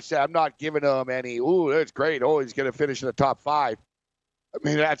 yeah, I'm going to say I'm not giving him any. Ooh, that's great. Oh, he's going to finish in the top 5. I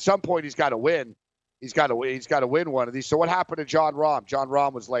mean, at some point he's got to win. He's got to win one of these. So what happened to John Rahm? John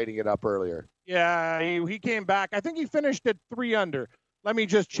Rahm was lighting it up earlier. Yeah, he came back. I think he finished at 3 under. Let me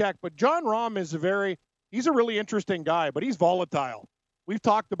just check. But John Rahm is he's a really interesting guy, but he's volatile. We've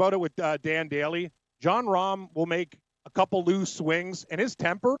talked about it with Dan Daly. John Rahm will make a couple loose swings, and his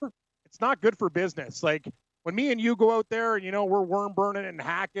temper, it's not good for business. Like when me and you go out there and, we're worm burning and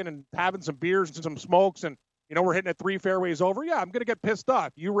hacking and having some beers and some smokes and, we're hitting it 3 fairways over. Yeah, I'm going to get pissed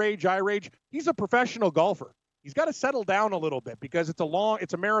off. You rage, I rage. He's a professional golfer. He's got to settle down a little bit because it's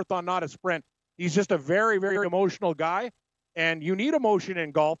a marathon, not a sprint. He's just a very, very emotional guy. And you need emotion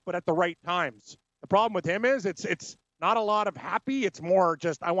in golf, but at the right times. The problem with him is it's not a lot of happy. It's more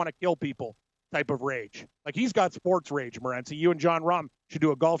just I want to kill people type of rage. Like he's got sports rage, Morency. You and John Rahm should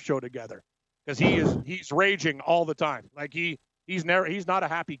do a golf show together because he's raging all the time. Like he's not a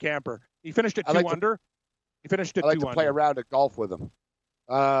happy camper. He finished at 2 under. He finished at 2 under. I like to play around at golf with him.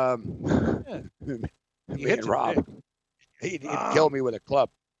 He hits Rob. He'd kill me with a club.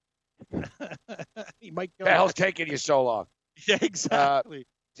 He might kill the hell's taking you so long? Yeah, exactly.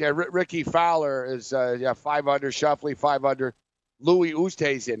 Ricky Fowler is 5 under. Shuffley 5 under. Louis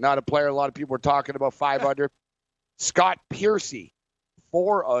Oosthuizen, not a player a lot of people are talking about, 5 under. Scott Piercy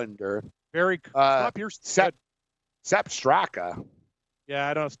 4 under. Scott Piercy. Sepp Straka.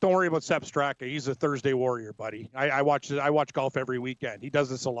 Yeah, don't worry about Sepp Straka. He's a Thursday warrior, buddy. I watch golf every weekend. He does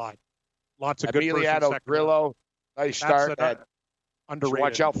this a lot. Lots of good Emiliano Grillo, nice start. Underrated.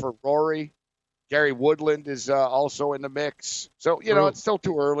 Watch out for Rory. Gary Woodland is also in the mix. So, it's still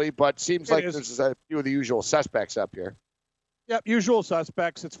too early, but seems like there's a few of the usual suspects up here. Yep, usual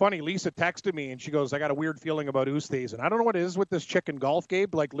suspects. It's funny. Lisa texted me, and she goes, I got a weird feeling about Oosthuizen. I don't know what it is with this chick in golf,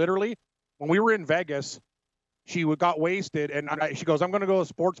 Gabe. Like, literally, when we were in Vegas, she got wasted, and she goes, I'm going to go to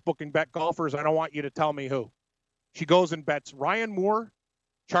sports book and bet golfers. I don't want you to tell me who. She goes and bets Ryan Moore,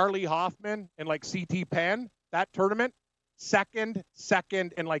 Charlie Hoffman, and, C.T. Penn, that tournament, second,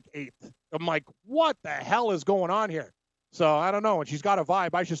 and, 8th. I'm like, what the hell is going on here? So, I don't know. And she's got a vibe.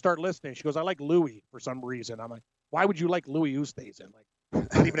 I should start listening. She goes, I like Louis for some reason. I'm like, why would you like Louis Oosthuizen?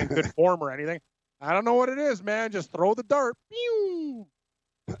 Not even in good form or anything. I don't know what it is, man. Just throw the dart. Pew!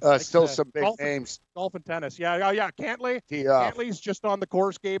 Still some big names. Golf and tennis. Yeah. Cantlay. Cantlay's just on the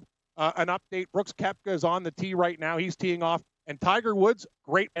course, Gabe. An update. Brooks Koepka is on the tee right now. He's teeing off. And Tiger Woods,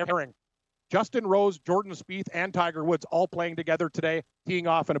 great pairing. Justin Rose, Jordan Spieth, and Tiger Woods all playing together today, teeing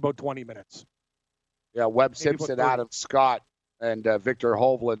off in about 20 minutes. Yeah, Webb Simpson, Adam Scott, and Victor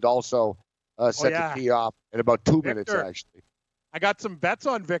Hovland also set to tee off in about 2 minutes, actually. I got some bets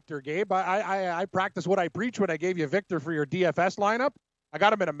on Victor, Gabe. I practice what I preach when I gave you Victor for your DFS lineup. I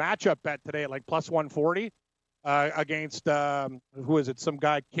got him in a matchup bet today at plus 140 against, who is it, some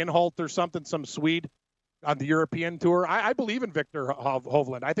guy, Kinhult or something, some Swede on the European Tour. I believe in Victor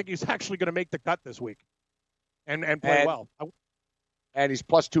Hovland. I think he's actually going to make the cut this week and play well. And he's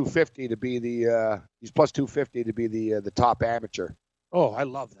plus 250 to be the top amateur. Oh, I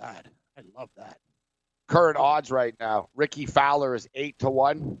love that. Current odds right now: Ricky Fowler is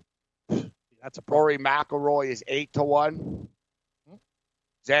 8-1. That's a Rory McIlroy is 8-1.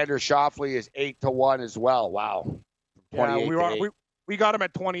 Xander Schauffele is 8-1 as well. Wow. Yeah, we got him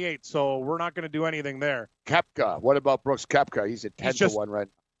at 28, so we're not going to do anything there. Koepka. What about Brooks Koepka? He's at 10-1 right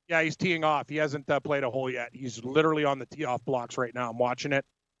now. Yeah, he's teeing off. He hasn't played a hole yet. He's literally on the tee-off blocks right now. I'm watching it.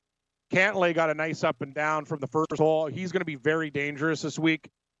 Cantlay got a nice up and down from the first hole. He's going to be very dangerous this week.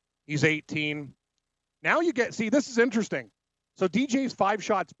 He's 18. Now this is interesting. So DJ's 5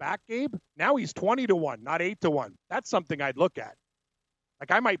 shots back, Gabe. Now he's 20-1, not 8-1. That's something I'd look at.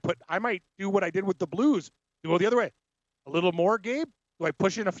 Like I might do what I did with the Blues. Go the other way. A little more, Gabe? Do I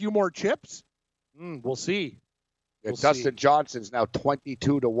push in a few more chips? We'll see. Dustin Johnson's now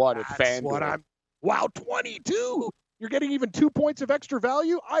 22-1 at FanDuel. Wow, 22. You're getting even 2 points of extra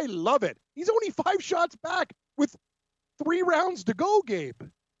value. I love it. He's only 5 shots back with 3 rounds to go, Gabe.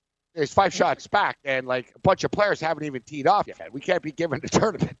 There's 5 shots back, and a bunch of players haven't even teed off yet. We can't be given the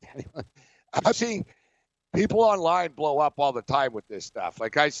tournament. I'm seeing people online blow up all the time with this stuff.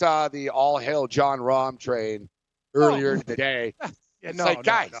 I saw the all hail John Rahm train earlier today.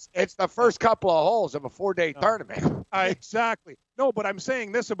 Guys, it's the first couple of holes of a 4-day tournament. Exactly. No, but I'm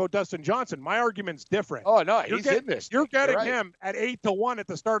saying this about Dustin Johnson. My argument's different. Oh, no, he's in this. You're getting him at 8-1 at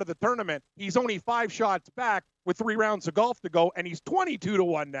the start of the tournament. He's only 5 shots back with 3 rounds of golf to go, and he's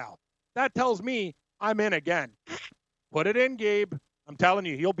 22-1 now. that tells me I'm in again. Put it in, Gabe. I'm telling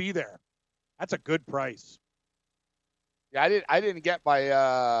you, he'll be there. That's a good price. Yeah, I didn't get my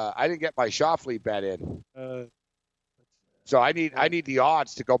Shoffley bet in. So I need the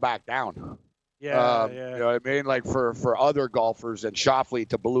odds to go back down. Yeah. You know what I mean? Like for other golfers and Shoffley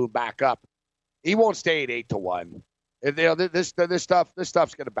to balloon back up. He won't stay at 8-1. And, you know, this stuff's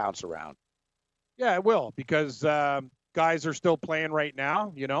going to bounce around. Yeah, it will, because guys are still playing right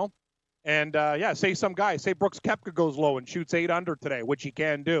now, you know. And say some guy, say Brooks Koepka goes low and shoots 8 under today, which he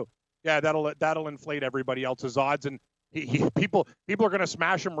can do. Yeah, that'll inflate everybody else's odds, and people are going to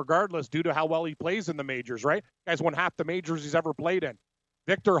smash him regardless due to how well he plays in the majors, right? Guy's won half the majors he's ever played in.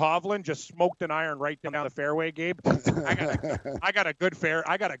 Victor Hovland just smoked an iron right down the fairway, Gabe. I got a good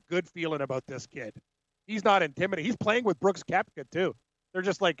feeling about this kid. He's not intimidating. He's playing with Brooks Koepka too. They're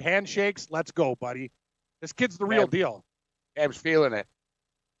just like handshakes. Let's go, buddy. This kid's the real deal. Cam's feeling it.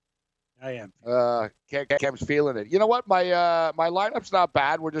 I am. Cam's feeling it. You know what? My lineup's not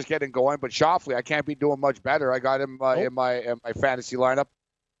bad. We're just getting going. But Shoffley, I can't be doing much better. I got him in my fantasy lineup.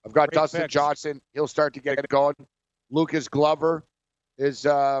 I've got Dustin Johnson. He'll start to get going. Lucas Glover is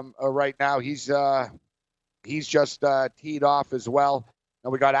right now. He's just teed off as well.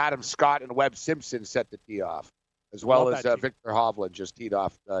 And we got Adam Scott and Webb Simpson set to tee off, as well as Victor Hovland just teed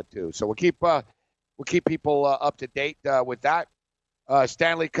off too. So we'll keep people up to date with that.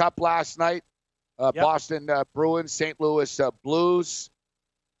 Stanley Cup last night. Boston Bruins, St. Louis Blues.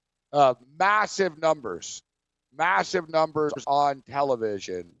 Massive numbers on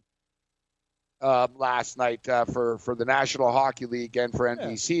television last night for the National Hockey League and for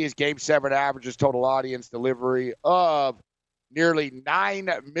NBC's Game 7 averages total audience delivery of nearly 9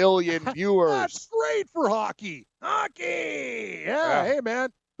 million viewers. That's great for hockey. Yeah, hey, man.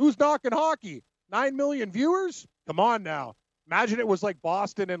 Who's knocking hockey? 9 million viewers? Come on now. Imagine it was like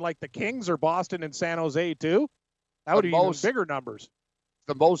Boston and like the Kings or Boston and San Jose too. That would be even bigger numbers.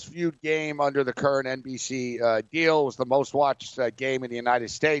 The most viewed game under the current NBC deal was the most watched game in the United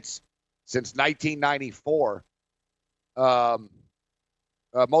States since 1994.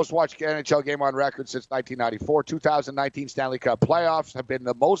 Most watched NHL game on record since 1994. 2019 Stanley Cup playoffs have been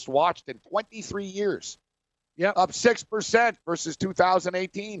the most watched in 23 years. Yeah, up 6% versus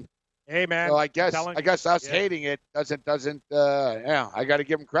 2018. Hey man, so I guess us hating it doesn't. I got to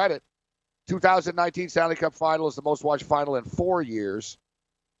give them credit. 2019 Stanley Cup final is the most watched final in 4 years,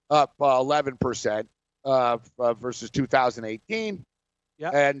 up 11% versus 2018.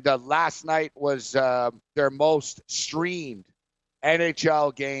 Yeah, and last night was their most streamed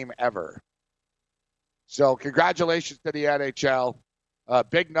NHL game ever. So congratulations to the NHL.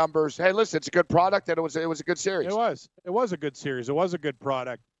 Big numbers. Hey, listen, it's a good product, and it was a good series. It was a good series. It was a good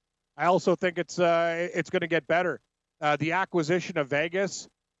product. I also think it's going to get better. The acquisition of Vegas,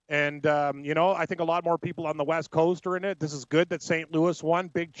 and I think a lot more people on the West Coast are in it. This is good that St. Louis won.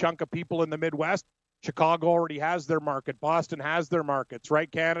 Big chunk of people in the Midwest. Chicago already has their market. Boston has their markets,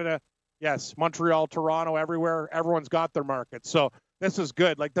 right? Canada, yes. Montreal, Toronto, everywhere. Everyone's got their markets. So this is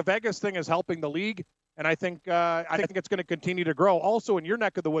good. Like the Vegas thing is helping the league, and I think it's going to continue to grow. Also, in your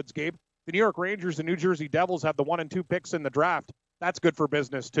neck of the woods, Gabe, the New York Rangers and New Jersey Devils have the 1 and 2 picks in the draft. That's good for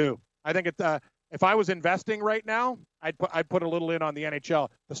business too. I think if I was investing right now, I'd put a little in on the NHL.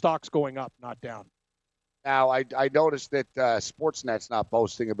 The stock's going up, not down. Now, I noticed that Sportsnet's not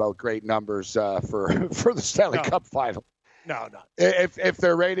boasting about great numbers for the Stanley Cup final. No. If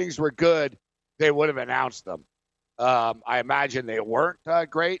their ratings were good, they would have announced them. I imagine they weren't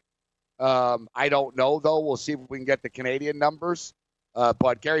great. I don't know, though. We'll see if we can get the Canadian numbers.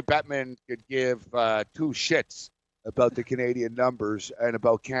 But Gary Bettman could give 2 shits about the Canadian numbers and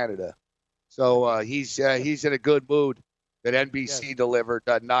about Canada. So he's in a good mood that NBC delivered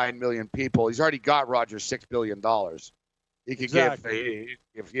 9 million people. He's already got Rogers $6 billion. He could give,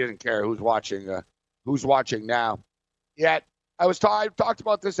 if he didn't care who's watching now. Yet, I talked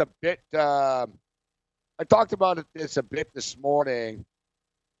about this a bit. I talked about this a bit this morning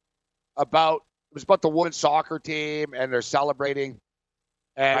it was about the women's soccer team and they're celebrating.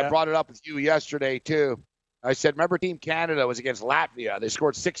 And I brought it up with you yesterday, too. I said, remember Team Canada was against Latvia. They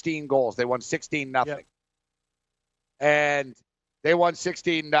scored 16 goals. They won 16-0. Yep. And they won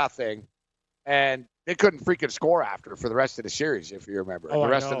 16-0. And they couldn't freaking score after for the rest of the series, if you remember. The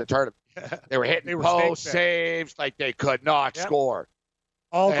rest of the tournament. They were hitting post saves like they could not score.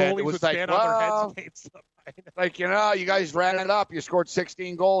 All goalies would stand on their heads. Like, you guys ran it up. You scored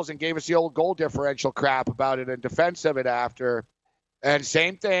 16 goals and gave us the old goal differential crap about it and defense of it after. And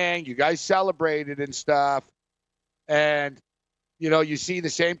same thing, you guys celebrated and stuff. And, you see the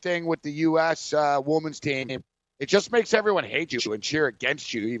same thing with the U.S. women's team it just makes everyone hate you and cheer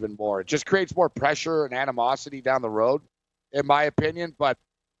against you even more. It just creates more pressure and animosity down the road, in my opinion. But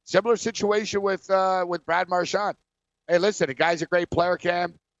similar situation with Brad Marchand. Hey, listen, the guy's a great player,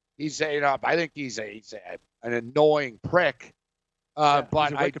 Cam. He's I think he's an annoying prick. But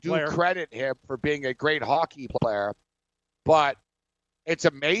I do credit him for being a great hockey player. But it's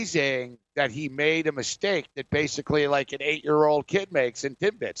amazing that he made a mistake that basically like an 8-year-old kid makes in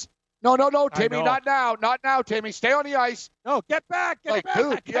Timbits. No, Timmy, not now, Timmy. Stay on the ice. No, get back,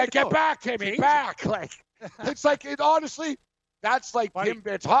 dude, get back, Timmy, back. Like, it's like, honestly, that's like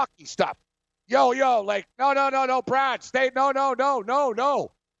Timbits hockey stuff. Yo, like, no, Brad, stay, no.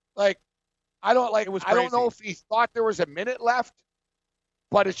 Like, I don't know if he thought there was a minute left,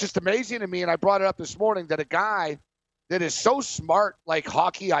 but it's just amazing to me, and I brought it up this morning, that a guy that is so smart, like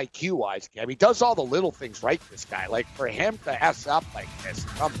hockey IQ-wise, Cam, he does all the little things right, this guy. Like, for him to S up like this,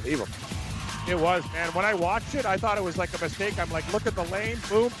 it's unbelievable. It was, man. When I watched it, I thought it was like a mistake. I'm like, look at the lane,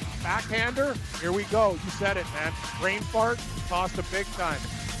 boom, backhander. Here we go. You said it, man. Brain fart, cost a big time.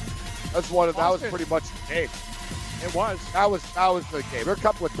 That was pretty much the game. It was. That was the game. There are a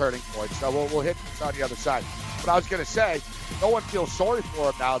couple of turning points, so we'll hit this on the other side. But I was going to say, no one feels sorry for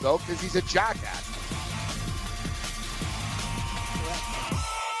him now, though, because he's a jackass.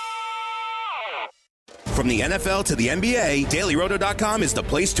 From the NFL to the NBA, DailyRoto.com is the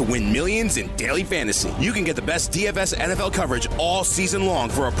place to win millions in daily fantasy. You can get the best DFS NFL coverage all season long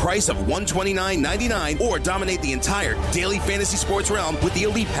for a price of $129.99 or dominate the entire daily fantasy sports realm with the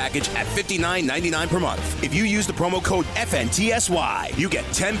Elite Package at $59.99 per month. If you use the promo code FNTSY, you get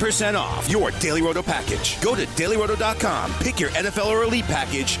 10% off your Daily Roto package. Go to DailyRoto.com, pick your NFL or Elite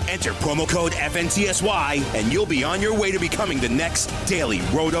Package, enter promo code FNTSY, and you'll be on your way to becoming the next Daily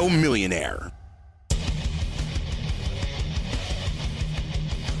Roto millionaire.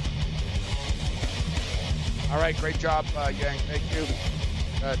 All right, great job, Yang. Thank you.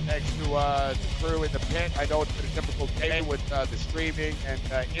 Thanks to the crew in the pit. I know it's been a difficult day with the streaming and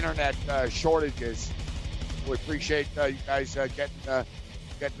internet shortages. We appreciate you guys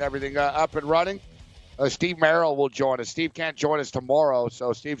getting everything up and running. Steve Merrill will join us. Steve can't join us tomorrow,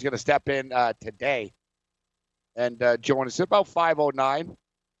 so Steve's going to step in today and join us at about 5:09.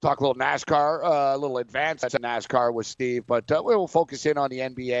 Talk a little NASCAR, a little advance at NASCAR with Steve, but we will focus in on the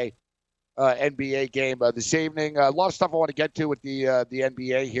NBA game this evening. A lot of stuff I want to get to with the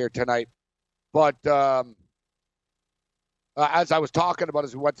NBA here tonight. But as I was talking about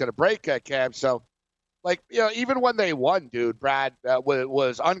as we went to the break, Cam, so, like, even when they won, dude, Brad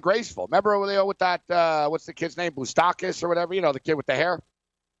was ungraceful. Remember with that, what's the kid's name, Boustakis or whatever, the kid with the hair?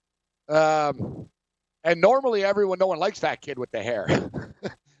 And normally no one likes that kid with the hair.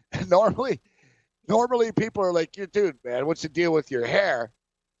 normally people are like, dude, man, what's the deal with your hair?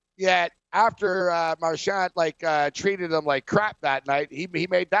 Yet after Marchand treated him like crap that night, he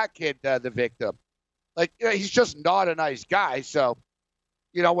made that kid the victim. Like, he's just not a nice guy. So,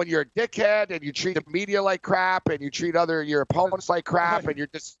 when you're a dickhead and you treat the media like crap and you treat your opponents like crap and you're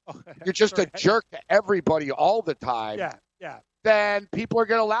just a jerk to everybody all the time. Yeah. Then people are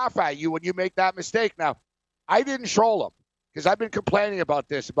going to laugh at you when you make that mistake. Now, I didn't troll him because I've been complaining about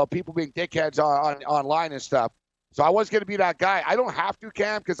people being dickheads online and stuff. So I was going to be that guy. I don't have to,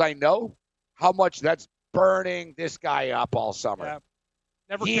 Cam, because I know how much that's burning this guy up all summer.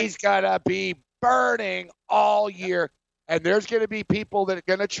 Yeah. He's going to be burning all year. And there's going to be people that are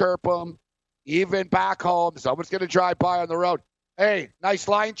going to chirp him, even back home. Someone's going to drive by on the road. Hey, nice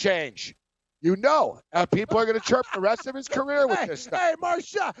line change. People are going to chirp the rest of his career with this stuff. Hey,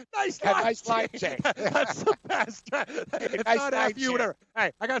 Marcia, nice line change. That's the best. It's nice not after you, whatever.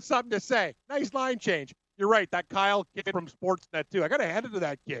 Hey, I got something to say. Nice line change. You're right. That Kyle kid from Sportsnet, too. I got to hand it to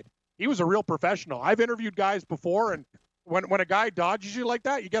that kid. He was a real professional. I've interviewed guys before, and when a guy dodges you like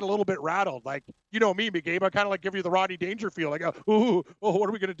that, you get a little bit rattled. Like, me, McGabe, I kind of like give you the Rodney Dangerfield. Like, what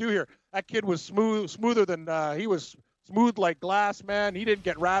are we going to do here? That kid was smoother than he was smooth like glass, man. He didn't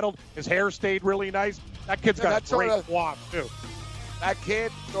get rattled. His hair stayed really nice. That kid's got a great wop, too. That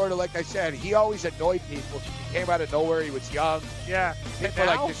kid, sort of like I said, he always annoyed people. He came out of nowhere. He was young. Yeah. People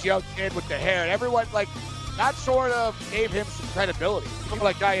like this young kid with the hair. And everyone, that sort of gave him some credibility. People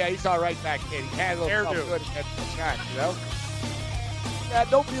like, oh, yeah, he's all right, that kid. He handled himself good against the shot, Yeah,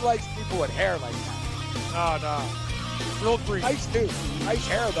 nobody likes people with hair like that. No. Real green. Nice, dude. Nice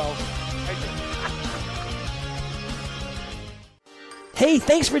hair, though. Hey,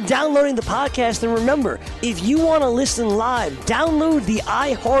 thanks for downloading the podcast. And remember, if you want to listen live, download the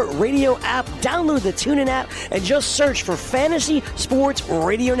iHeartRadio app, download the TuneIn app, and just search for Fantasy Sports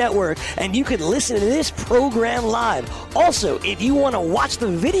Radio Network, and you can listen to this program live. Also, if you want to watch the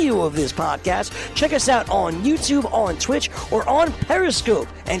video of this podcast, check us out on YouTube, on Twitch, or on Periscope,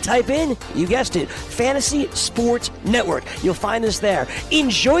 and type in, you guessed it, Fantasy Sports Network. You'll find us there.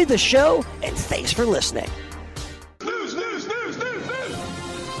 Enjoy the show, and thanks for listening.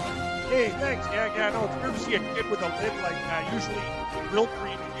 Hey, thanks. Yeah, no, it's weird to see a kid with a lid like that. Usually, real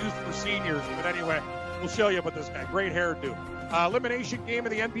cream is used for seniors. But anyway, we'll show you about this guy. Great hairdo. Elimination game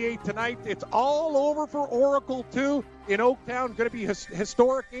of the NBA tonight. It's all over for Oracle, too, in Oaktown. Going to be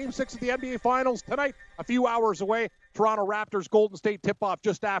historic Game 6 of the NBA Finals tonight, a few hours away. Toronto Raptors, Golden State tip-off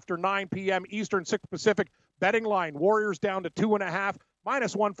just after 9 p.m. Eastern, 6 Pacific. Betting line, Warriors down to 2.5,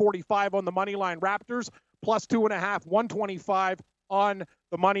 minus 145 on the money line. Raptors, plus 2.5, 125 on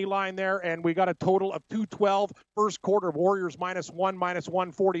the money line there, and we got a total of 212. First quarter, Warriors -1, minus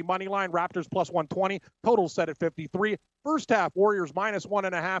 140 money line. Raptors plus 120. Total set at 53. First half, Warriors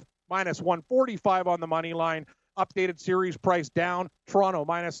 -1.5, minus 145 on the money line. Updated series price down. Toronto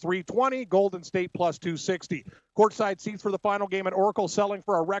minus 320. Golden State plus 260. Courtside seats for the final game at Oracle selling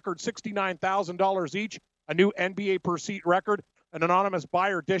for a record $69,000 each. A new NBA per seat record. An anonymous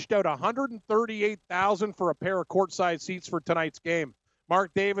buyer dished out $138,000 for a pair of courtside seats for tonight's game. Mark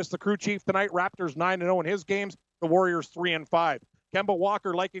Davis, the crew chief tonight. Raptors 9-0 in his games. The Warriors 3-5. Kemba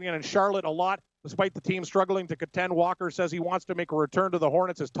Walker liking it in Charlotte a lot. Despite the team struggling to contend, Walker says he wants to make a return to the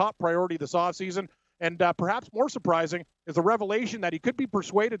Hornets his top priority this offseason. And perhaps more surprising is the revelation that he could be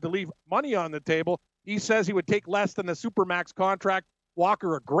persuaded to leave money on the table. He says he would take less than the Supermax contract.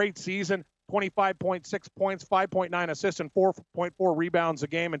 Walker, a great season. 25.6 points, 5.9 assists, and 4.4 rebounds a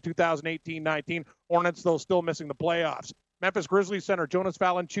game in 2018-19. Hornets, though, still missing the playoffs. Memphis Grizzlies center Jonas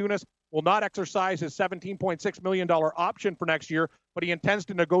Valanciunas will not exercise his $17.6 million option for next year, but he intends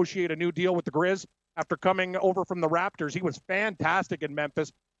to negotiate a new deal with the Grizz after coming over from the Raptors. He was fantastic in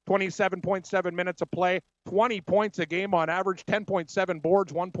Memphis. 27.7 minutes of play, 20 points a game on average, 10.7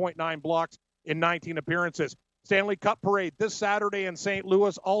 boards, 1.9 blocks in 19 appearances. Stanley Cup Parade this Saturday in St.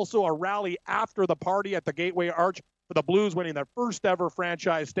 Louis. Also a rally after the party at the Gateway Arch for the Blues winning their first ever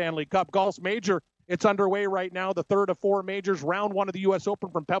franchise Stanley Cup. Golf's major, it's underway right now. The third of four majors. Round one of the U.S.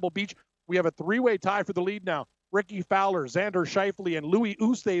 Open from Pebble Beach. We have a three-way tie for the lead now. Ricky Fowler, Xander Schauffele, and Louis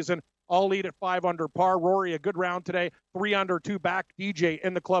Oosthuizen all lead at 5 under par. Rory, a good round today. 3 under, 2 back. DJ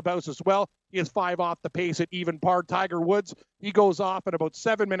in the clubhouse as well. He is 5 off the pace at even par. Tiger Woods, he goes off in about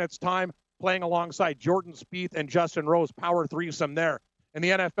 7 minutes' time, playing alongside Jordan Spieth and Justin Rose. Power threesome there. And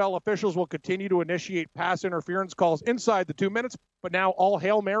the NFL officials will continue to initiate pass interference calls inside the 2 minutes, but now all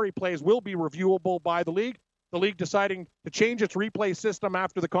Hail Mary plays will be reviewable by the league. The league deciding to change its replay system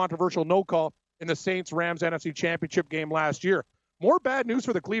after the controversial no call in the Saints-Rams NFC Championship game last year. More bad news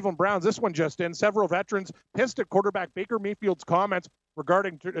for the Cleveland Browns. This one just in. Several veterans pissed at quarterback Baker Mayfield's comments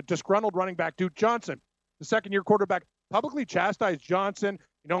regarding disgruntled running back Duke Johnson. The second-year quarterback publicly chastised Johnson,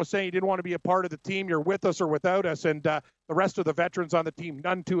 saying he didn't want to be a part of the team. You're with us or without us. And the rest of the veterans on the team,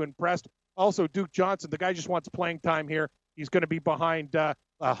 none too impressed. Also, Duke Johnson, the guy just wants playing time here. He's going to be behind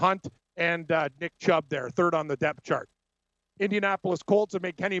Hunt and Nick Chubb there, third on the depth chart. Indianapolis Colts have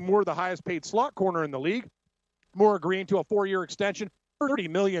made Kenny Moore the highest-paid slot corner in the league. Moore agreeing to a 4-year extension, $30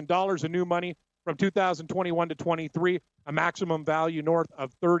 million in new money from 2021 to 23, a maximum value north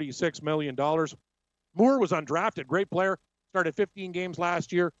of $36 million. Moore was undrafted. Great player. Started 15 games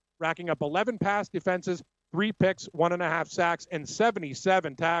last year, racking up 11 pass defenses, 3 picks, 1.5 sacks, and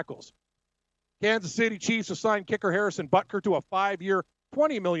 77 tackles. Kansas City Chiefs assigned kicker Harrison Butker to a 5-year,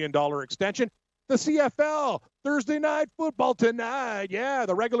 $20 million extension. The CFL, Thursday night football tonight. Yeah,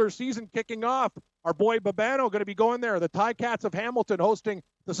 the regular season kicking off. Our boy Babano going to be going there. The Ticats of Hamilton hosting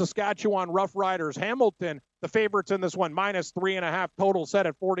the Saskatchewan Roughriders. Hamilton, the favorites in this one, minus 3.5, total set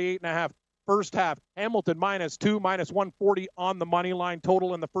at 48.5. First half, Hamilton -2, minus 140 on the money line.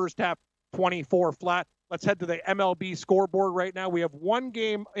 Total in the first half, 24 flat. Let's head to the MLB scoreboard right now. We have one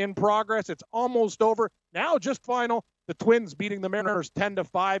game in progress. It's almost over. Now just final. The Twins beating the Mariners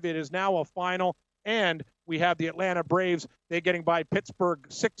 10-5. It is now a final. And we have the Atlanta Braves. They're getting by Pittsburgh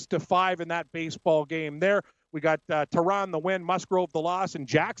 6-5 in that baseball game there. We got Tehran the win, Musgrove the loss, and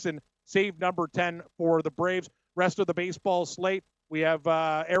Jackson saved number 10 for the Braves. Rest of the baseball slate. We have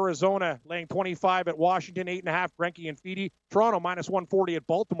Arizona laying 25 at Washington, 8.5, Greinke and Feedy. Toronto minus 140 at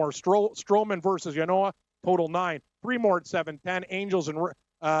Baltimore. Stroman versus Yanoa, total 9. 3 more at 7-10. Angels and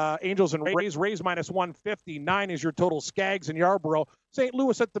Rays. Rays minus 150. 9 is your total. Skaggs and Yarborough. St.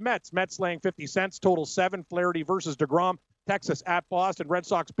 Louis at the Mets. Mets laying 50 cents. Total 7. Flaherty versus DeGrom. Texas at Boston. Red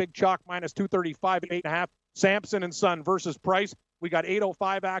Sox big chalk minus 235 at 8.5. Sampson and Son versus Price. We got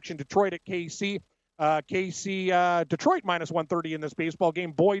 8:05 action. Detroit at KC. Detroit minus 130 in this baseball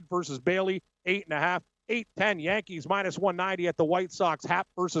game. Boyd versus Bailey, 8.5. 8:10 Yankees minus 190 at the White Sox. Hap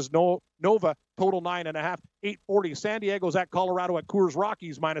versus Nova, total 9.5. 8:40 San Diego's at Colorado at Coors.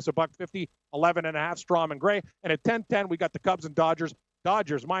 Rockies minus $1.50. 11.5 Strom and Gray. And at 10:10 we got the Cubs and Dodgers.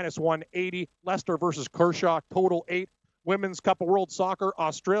 Dodgers minus 180. Leicester versus Kershaw, total 8. Women's Cup of World Soccer,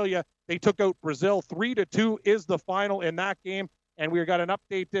 Australia, they took out Brazil. 3-2 is the final in that game. And we got an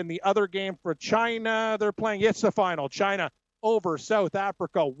update in the other game for China. They're playing, it's the final. China over South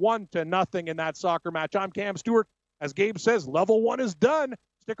Africa, 1-0 in that soccer match. I'm Cam Stewart. As Gabe says, level 1 is done.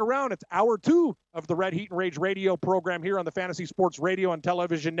 Stick around. It's hour 2 of the Red Heat and Rage radio program here on the Fantasy Sports Radio and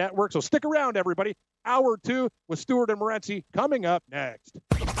Television Network. So stick around, everybody. Hour 2 with Stewart and Morency coming up next.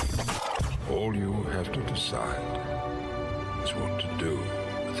 All you have to decide is what to do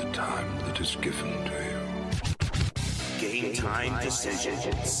with the time that is given to you. Game time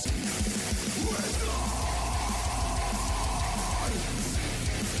decisions.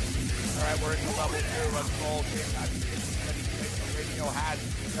 All right, we're into level 2. Let's roll. Radio has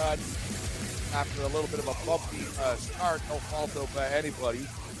begun after a little bit of a bumpy start. No fault of anybody.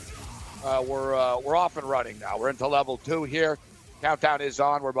 We're off and running now. We're into level 2 here. Countdown is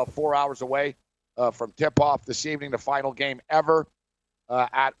on. We're about 4 hours away from tip-off this evening, the final game ever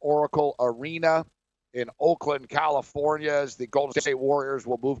at Oracle Arena in Oakland, California, as the Golden State Warriors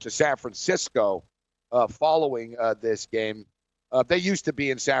will move to San Francisco following this game. They used to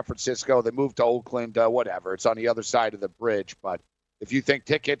be in San Francisco. They moved to Oakland, whatever. It's on the other side of the bridge. But if you think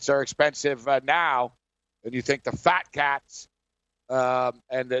tickets are expensive now, and you think the fat cats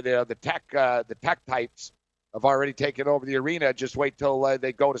and the tech types have already taken over the arena, just wait till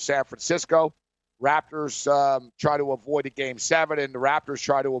they go to San Francisco. Raptors try to avoid a Game 7, and the Raptors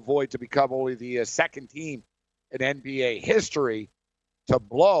try to avoid to become only the second team in NBA history to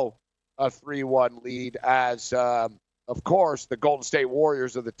blow a 3-1 lead as, of course, the Golden State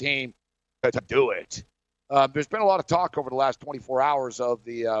Warriors are the team to do it. There's been a lot of talk over the last 24 hours of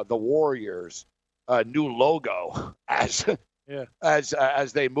the Warriors' new logo as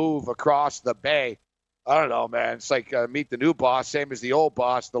they move across the bay. I don't know, man. It's like meet the new boss, same as the old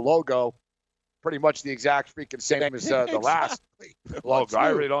boss. The logo, pretty much the exact freaking same as the last logo. I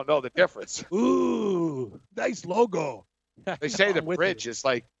really don't know the difference. Ooh, nice logo. They say the bridge is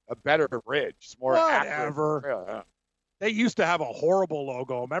like a better bridge. It's more whatever. accurate. They used to have a horrible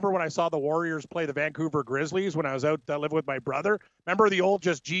logo. Remember when I saw the Warriors play the Vancouver Grizzlies when I was out living with my brother? Remember the old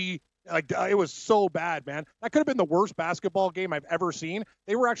just G? Like, it was so bad, man. That could have been the worst basketball game I've ever seen.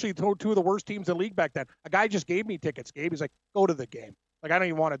 They were actually two of the worst teams in the league back then. A guy just gave me tickets, Gabe. He's like, go to the game. Like, I don't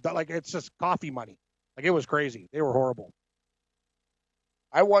even want to, like, it's just coffee money. Like, it was crazy. They were horrible.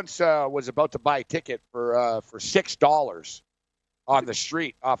 I once was about to buy a ticket for $6 on the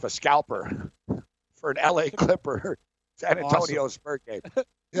street off a scalper for an LA Clipper San Antonio Spurs game.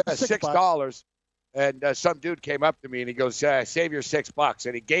 Yeah, $6. And some dude came up to me and he goes, save your $6.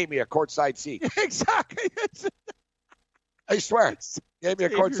 And he gave me a courtside seat. Exactly. I swear. Gave me a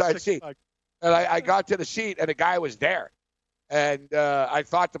courtside seat. And I got to the seat and the guy was there. And I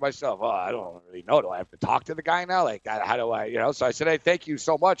thought to myself, I don't really know. Do I have to talk to the guy now? Like, how do I, So I said, hey, thank you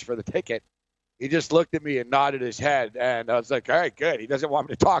so much for the ticket. He just looked at me and nodded his head. And I was like, all right, good. He doesn't want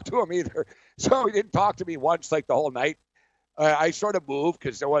me to talk to him either. So he didn't talk to me once, like the whole night. I sort of moved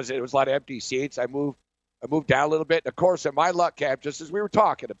because it was a lot of empty seats. I moved down a little bit. And, of course, in my luck, Cap, just as we were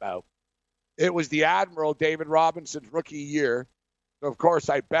talking about, it was the Admiral David Robinson's rookie year. So, of course,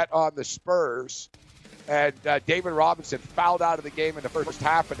 I bet on the Spurs. And David Robinson fouled out of the game in the first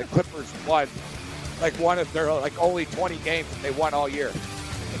half, and the Clippers won like one of their only 20 games that they won all year.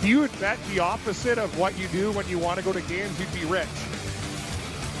 If you would bet the opposite of what you do when you want to go to games, you'd be rich.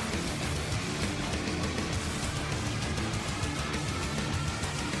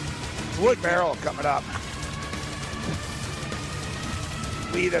 Wood Barrel coming up.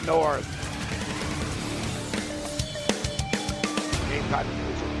 We the North. Game time.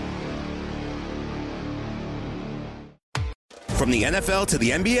 From the NFL to the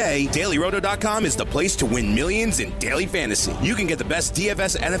NBA, DailyRoto.com is the place to win millions in daily fantasy. You can get the best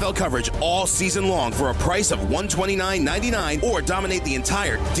DFS NFL coverage all season long for a price of $129.99 or dominate the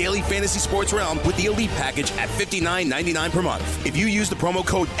entire daily fantasy sports realm with the Elite Package at $59.99 per month. If you use the promo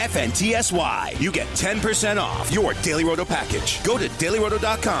code FNTSY, you get 10% off your Daily Roto package. Go to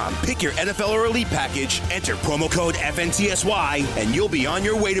DailyRoto.com, pick your NFL or Elite Package, enter promo code FNTSY, and you'll be on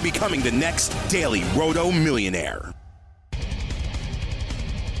your way to becoming the next Daily Roto millionaire.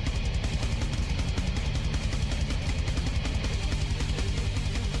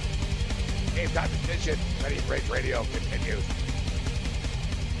 Big Time Decision. Ready Rage Radio continues.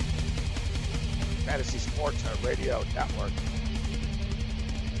 Fantasy Sports Radio Network.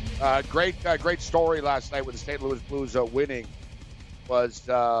 Great story last night with the St. Louis Blues winning was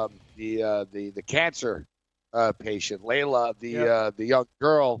the cancer patient, Layla, the young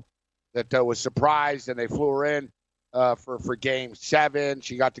girl that was surprised, and they flew her in for Game 7.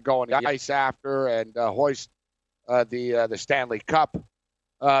 She got to go on the ice after and hoist the Stanley Cup.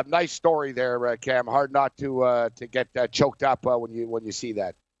 Nice story there, Cam. Hard not to get choked up when you see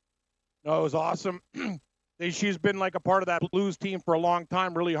that. No, it was awesome. She's been like a part of that Blues team for a long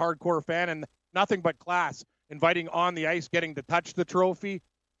time, really hardcore fan, and nothing but class. Inviting on the ice, getting to touch the trophy.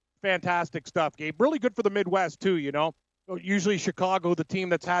 Fantastic stuff, Gabe. Really good for the Midwest, too, you know. Usually Chicago, the team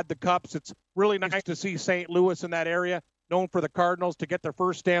that's had the Cups. It's really nice to see St. Louis in that area, known for the Cardinals, to get their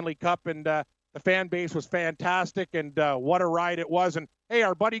first Stanley Cup, and the fan base was fantastic, and what a ride it was. And, hey,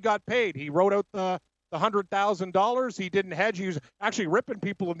 our buddy got paid. He wrote out the $100,000. He didn't hedge. He was actually ripping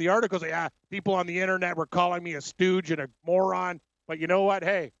people in the articles. Yeah, people on the internet were calling me a stooge and a moron. But you know what?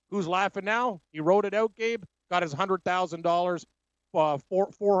 Hey, who's laughing now? He wrote it out, Gabe. Got his $100,000,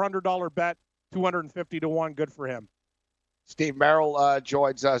 $400 bet, 250 to 1. Good for him. Steve Merrill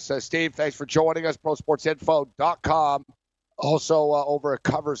joins us. Steve, thanks for joining us. ProSportsInfo.com. Also over at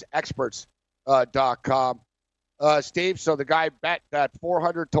CoversExperts.com. Steve, so the guy bet that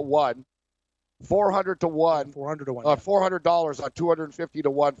 400 to 1. 400 to 1. 400 to 1. $400 on 250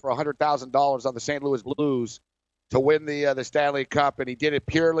 to 1 for $100,000 on the St. Louis Blues to win the Stanley Cup, and he did it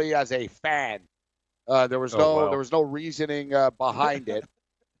purely as a fan. There was no reasoning behind it.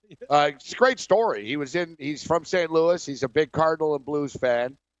 It's a great story. He's from St. Louis. He's a big Cardinal and Blues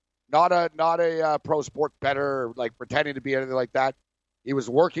fan. Not a pro sport bettor, like pretending to be anything like that. He was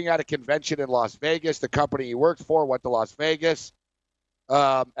working at a convention in Las Vegas. The company he worked for went to Las Vegas.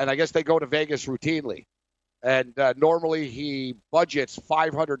 And I guess they go to Vegas routinely. And normally he budgets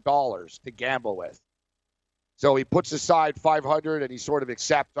 $500 to gamble with. So he puts aside $500 and he sort of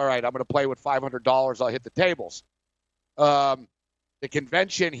accepts, all right, I'm going to play with $500. I'll hit the tables. The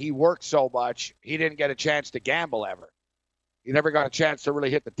convention, he worked so much, he didn't get a chance to gamble ever. He never got a chance to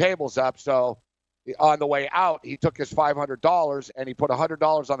really hit the tables up. So on the way out, he took his $500 and he put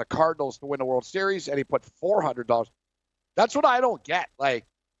 $100 on the Cardinals to win the World Series, and he put $400. That's what I don't get. Like,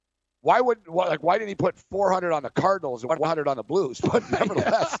 why didn't he put 400 on the Cardinals and 100 on the Blues? But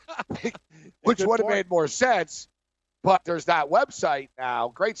nevertheless, which would have made more sense. But there's that website now,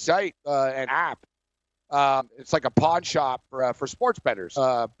 great site and app. It's like a pawn shop for sports bettors,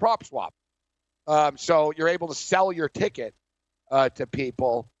 Prop Swap. So you're able to sell your ticket to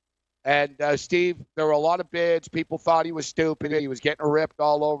people. And Steve, there were a lot of bids. People thought he was stupid. He was getting ripped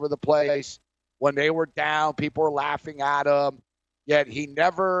all over the place. When they were down, people were laughing at him. Yet he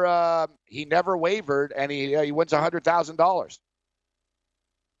never wavered, and he wins $100,000.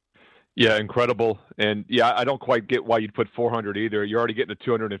 Yeah, incredible. And yeah, I don't quite get why you'd put 400 either. You're already getting a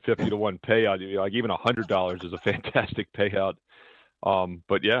 250 to 1 payout. Like even $100 is a fantastic payout.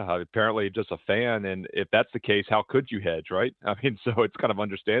 But yeah, apparently just a fan. And if that's the case, how could you hedge, right? I mean, so it's kind of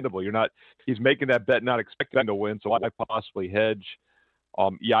understandable. He's making that bet not expecting to win, so why possibly hedge?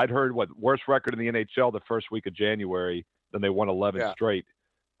 Yeah, I'd heard worst record in the NHL the first week of January. Then they won 11 straight.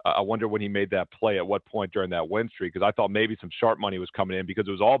 I wonder when he made that play, at what point during that win streak, because I thought maybe some sharp money was coming in because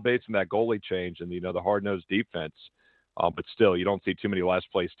it was all based on that goalie change and the hard-nosed defense. But still, you don't see too many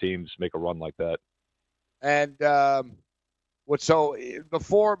last-place teams make a run like that. And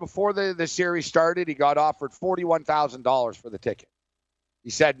before the series started, he got offered $41,000 for the ticket. He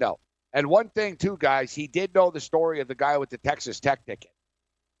said no. And one thing, too, guys, he did know the story of the guy with the Texas Tech ticket.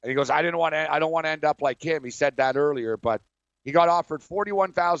 And he goes, I don't want to end up like him. He said that earlier, but he got offered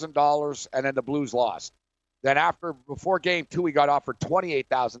 $41,000, and then the Blues lost. Then before Game 2, he got offered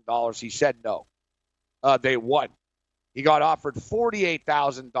 $28,000. He said no. They won. He got offered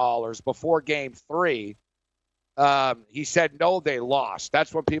 $48,000 before Game 3. He said no, they lost.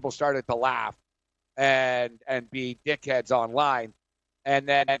 That's when people started to laugh and be dickheads online. And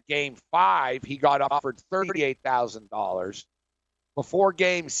then at Game 5, he got offered $38,000. Before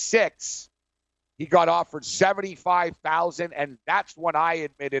Game 6, he got offered $75,000, and that's when I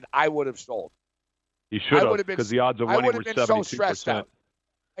admitted I would have sold. He should have, because the odds of winning were 72%. So stressed out.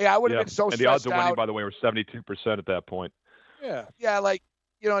 Yeah, I would have been so stressed out. And the odds of winning, by the way, were 72% at that point. Yeah, like,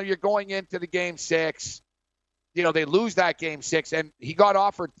 you're going into the Game 6. They lose that Game 6, and he got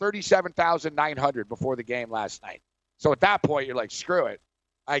offered $37,900 before the game last night. So at that point, you're like, screw it.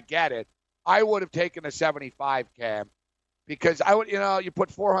 I get it. I would have taken a 75, Cam, because I would, you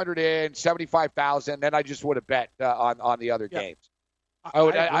put 400 in, 75,000, then I just would have bet on the other games. I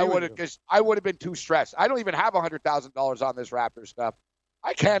would have been too stressed. I don't even have $100,000 on this Raptors stuff.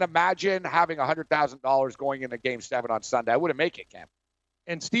 I can't imagine having $100,000 going into Game 7 on Sunday. I wouldn't make it, Cam.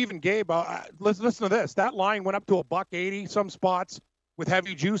 And Steve and Gabe, listen to this. That line went up to $1.80 some spots with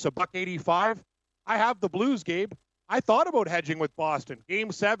heavy juice, $1.85. I have the Blues, Gabe. I thought about hedging with Boston.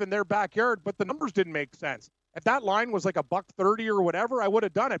 Game 7, their backyard, but the numbers didn't make sense. If that line was like $1.30 or whatever, I would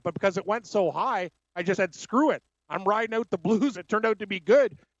have done it. But because it went so high, I just said, screw it. I'm riding out the Blues. It turned out to be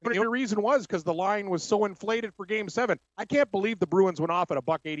good. But the only reason was because the line was so inflated for Game 7. I can't believe the Bruins went off at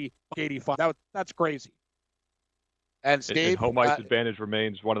 $1.80, $1.85. That's crazy. And Steve, and home ice advantage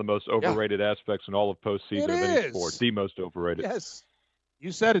remains one of the most overrated aspects in all of postseason of any sport. The most overrated. Yes,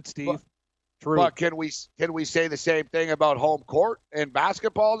 you said it, Steve. True. But can we say the same thing about home court in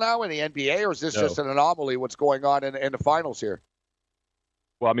basketball now in the NBA, or is this just an anomaly? What's going on in the finals here?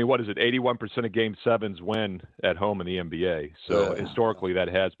 Well, I mean, what is it? 81% of Game 7s win at home in the NBA. So historically, that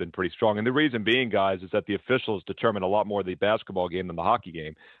has been pretty strong. And the reason being, guys, is that the officials determine a lot more of the basketball game than the hockey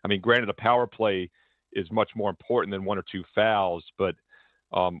game. I mean, granted, a power play is much more important than one or two fouls, but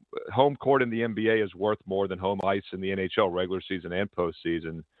home court in the NBA is worth more than home ice in the NHL regular season and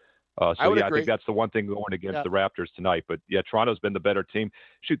postseason. I think that's the one thing going against the Raptors tonight. But, Toronto's been the better team.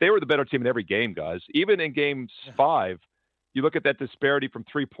 Shoot, they were the better team in every game, guys. Even in Game 5, you look at that disparity from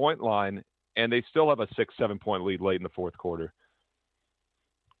three-point line, and they still have a 6-7 point lead late in the fourth quarter.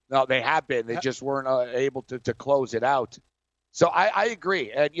 No, they have been. They just weren't able to close it out. So I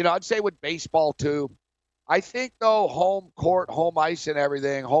agree. And, I'd say with baseball, too, I think, though, home court, home ice and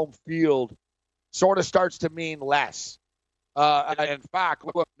everything, home field sort of starts to mean less. In fact,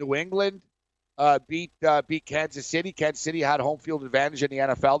 look, New England beat Kansas City. Kansas City had home field advantage in the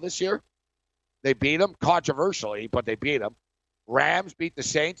NFL this year. They beat them controversially, but they beat them. Rams beat the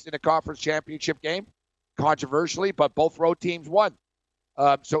Saints in a conference championship game controversially, but both road teams won.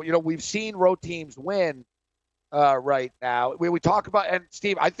 So, we've seen road teams win right now. We talk about, and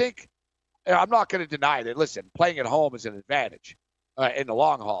Steve, I think, I'm not going to deny that, listen, playing at home is an advantage in the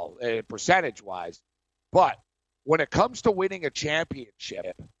long haul, percentage-wise. But when it comes to winning a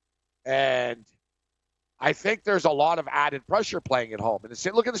championship, and I think there's a lot of added pressure playing at home.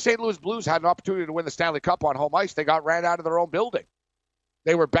 And look at the St. Louis Blues had an opportunity to win the Stanley Cup on home ice. They got ran out of their own building.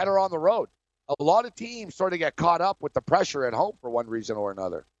 They were better on the road. A lot of teams sort of get caught up with the pressure at home for one reason or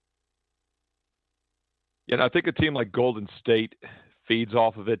another. Yeah, and I think a team like Golden State feeds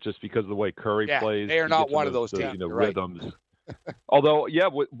off of it just because of the way Curry plays. They are not one of those teams. Rhythms. Although,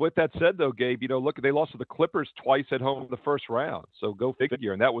 with that said, though, Gabe, look, they lost to the Clippers twice at home in the first round. So go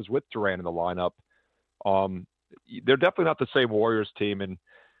figure. And that was with Durant in the lineup. They're definitely not the same Warriors team. And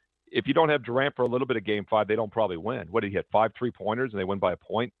if you don't have Durant for a little bit of Game 5, they don't probably win. What did he hit? 5 3-pointers, and they win by a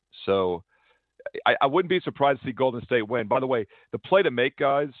point. So I wouldn't be surprised to see Golden State win. By the way, the play to make,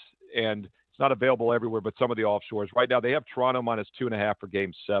 guys, and it's not available everywhere, but some of the offshores. Right now, they have Toronto -2.5 for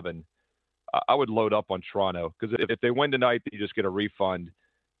Game 7. I would load up on Toronto because if they win tonight, you just get a refund.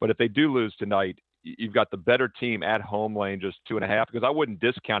 But if they do lose tonight, you've got the better team at home laying just 2.5 because I wouldn't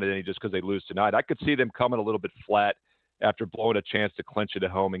discount it any just because they lose tonight. I could see them coming a little bit flat after blowing a chance to clinch it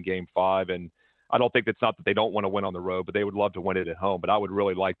at home in Game 5. And I don't think it's not that they don't want to win on the road, but they would love to win it at home. But I would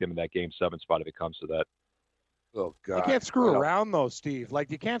really like them in that Game 7 spot if it comes to that. Oh, God. You can't screw around, though, Steve.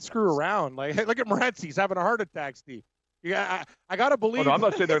 Like, you can't screw around. Like, look at Moretz. He's having a heart attack, Steve. Yeah, I got to believe. I'm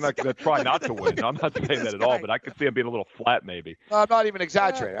not saying they're not going to try not to win. I'm not saying that at all, but I could see them being a little flat maybe. I'm not even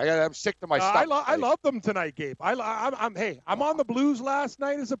exaggerating. I'm sick to my stomach. I love them tonight, Gabe. I'm on the Blues last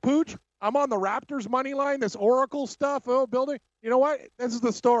night as a pooch. I'm on the Raptors money line, this Oracle stuff, building. You know what? This is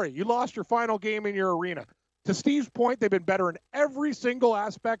the story. You lost your final game in your arena. To Steve's point, they've been better in every single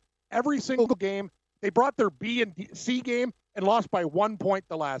aspect, every single game. They brought their B and C game and lost by 1 point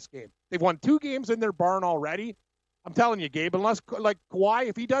the last game. They've won 2 games in their barn already. I'm telling you, Gabe, unless, like, Kawhi,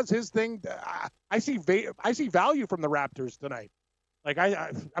 if he does his thing, I see value from the Raptors tonight. Like,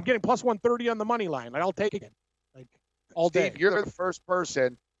 I'm getting plus 130 on the money line. Like, I'll take it. Like, all day. Steve, you're the first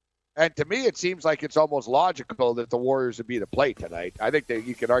person, and to me it seems like it's almost logical that the Warriors would be the play tonight. I think that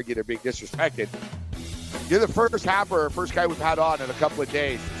you could argue they're being disrespected. You're the first guy we've had on in a couple of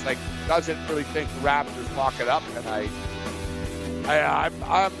days. It's like, doesn't really think the Raptors lock it up tonight.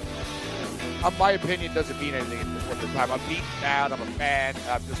 My opinion doesn't mean anything at this point in time. I'm beaten down. I'm a fan.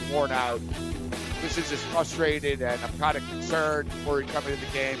 I'm just worn out. This is just frustrated, and I'm kind of concerned before coming into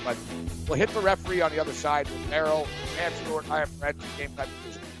the game. But we'll hit the referee on the other side with Merrill, Cam Stewart. I am Fred. Game time.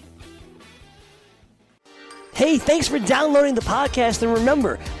 Hey, thanks for downloading the podcast. And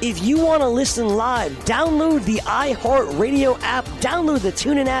remember, if you want to listen live, download the iHeartRadio app, download the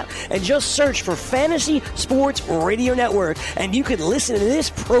TuneIn app, and just search for Fantasy Sports Radio Network, and you can listen to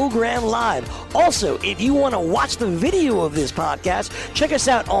this program live. Also, if you want to watch the video of this podcast, check us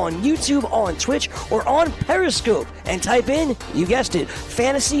out on YouTube, on Twitch, or on Periscope, and type in, you guessed it,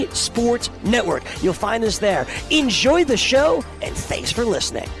 Fantasy Sports Network. You'll find us there. Enjoy the show, and thanks for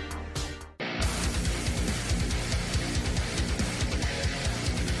listening.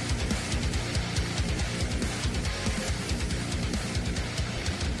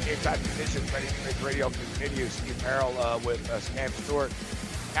 Time Conditions Ready to Make Radio continues. Steve Merrill with Sam Stewart.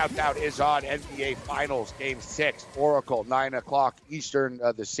 Countdown is on. NBA Finals Game 6, Oracle, 9 o'clock Eastern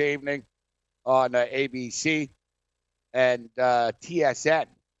this evening on ABC and TSN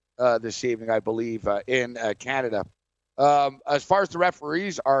this evening, I believe, in Canada. As far as the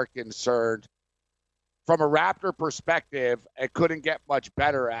referees are concerned, from a Raptor perspective, it couldn't get much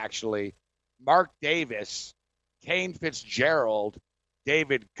better, actually. Mark Davis, Kane Fitzgerald,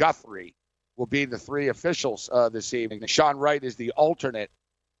 David Guthrie will be the three officials this evening. Sean Wright is the alternate.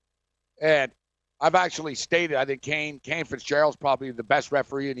 And I've actually stated, I think Kane Fitzgerald's probably the best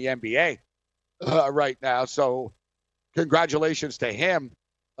referee in the NBA right now. So congratulations to him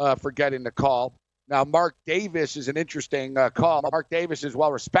for getting the call. Now, Mark Davis is an interesting call. Mark Davis is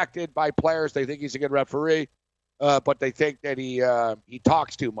well respected by players. They think he's a good referee, but they think that he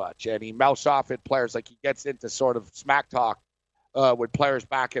talks too much and he mouths off at players, like he gets into sort of smack talk with players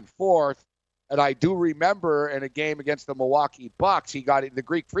back and forth. And I do remember in a game against the Milwaukee Bucks, the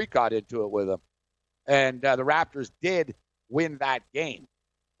Greek Freak got into it with him. And the Raptors did win that game.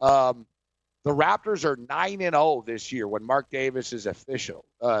 The Raptors are 9-0 this year when Mark Davis is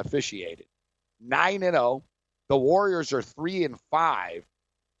officiated. 9-0. The Warriors are 3-5.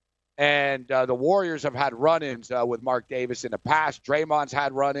 And the Warriors have had run-ins with Mark Davis in the past. Draymond's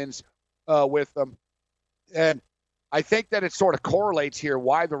had run-ins with them. And I think that it sort of correlates here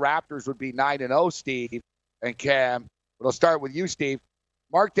why the Raptors would be 9-0, Steve and Cam. But I'll start with you, Steve.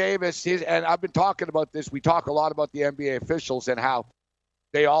 Mark Davis, and I've been talking about this. We talk a lot about the NBA officials and how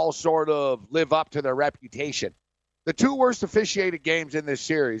they all sort of live up to their reputation. The two worst officiated games in this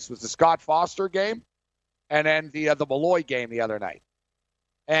series was the Scott Foster game and then the Malloy game the other night.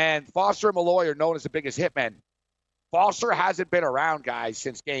 And Foster and Malloy are known as the biggest hitmen. Foster hasn't been around, guys,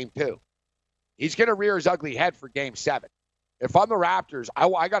 since Game 2. He's going to rear his ugly head for Game 7. If I'm the Raptors,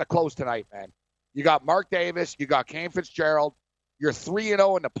 I got to close tonight, man. You got Mark Davis. You got Kane Fitzgerald. You're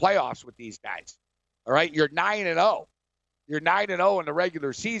 3-0 in the playoffs with these guys. All right? You're 9-0. You're 9-0 in the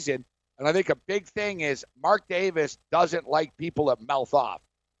regular season. And I think a big thing is Mark Davis doesn't like people that mouth off.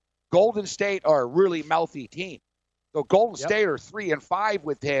 Golden State are a really mouthy team. So Golden State are 3-5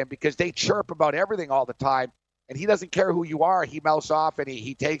 with him because they chirp about everything all the time. And he doesn't care who you are. He mouths off and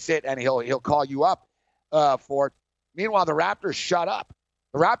he takes it and he'll call you up for it. Meanwhile, the Raptors shut up.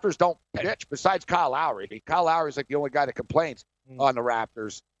 The Raptors don't pitch besides Kyle Lowry. Kyle Lowry's like the only guy that complains on the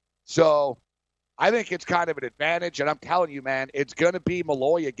Raptors. So I think it's kind of an advantage. And I'm telling you, man, it's going to be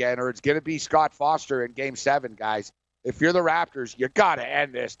Malloy again or it's going to be Scott Foster in Game 7, guys. If you're the Raptors, you got to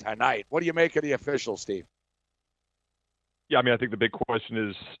end this tonight. What do you make of the officials, Steve? Yeah, I mean, I think the big question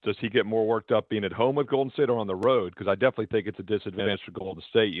is, does he get more worked up being at home with Golden State or on the road? Because I definitely think it's a disadvantage for Golden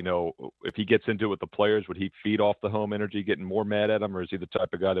State. You know, if he gets into it with the players, would he feed off the home energy, getting more mad at them, or is he the type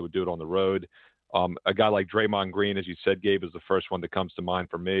of guy that would do it on the road? A guy like Draymond Green, as you said, Gabe, is the first one that comes to mind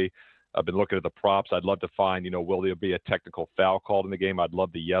for me. I've been looking at the props. I'd love to find, will there be a technical foul called in the game? I'd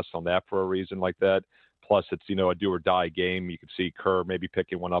love the yes on that for a reason like that. Plus, it's, a do-or-die game. You could see Kerr maybe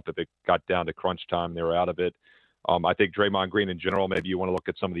picking one up if it got down to crunch time. They were out of it. I think Draymond Green in general, maybe you want to look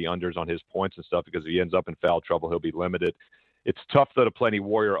at some of the unders on his points and stuff because if he ends up in foul trouble, he'll be limited. It's tough, though, to play any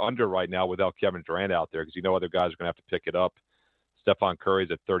Warrior under right now without Kevin Durant out there because other guys are going to have to pick it up. Stephon Curry's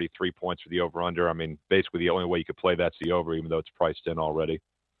at 33 points for the over-under. I mean, basically the only way you could play that's the over, even though it's priced in already.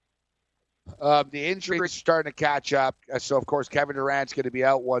 The injuries are starting to catch up. So, of course, Kevin Durant's going to be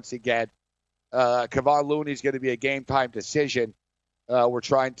out once again. Kevon Looney's going to be a game-time decision. We'll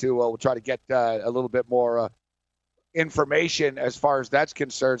try to get a little bit more information as far as that's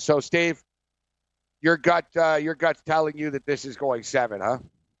concerned. So, Steve, your gut's telling you that this is going 7, huh?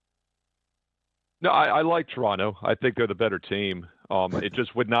 No, I like Toronto. I think they're the better team. It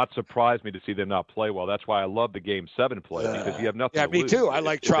just would not surprise me to see them not play well. That's why I love the Game 7 play because you have nothing to lose. Yeah, me too. I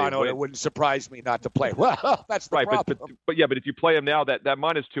like Toronto. It wouldn't surprise me not to play well. That's the problem. But if you play them now, that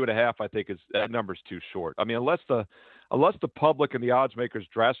minus 2.5, I think that number's too short. I mean, unless the public and the odds makers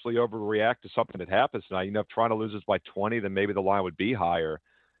drastically overreact to something that happens tonight, if Toronto loses by 20, then maybe the line would be higher.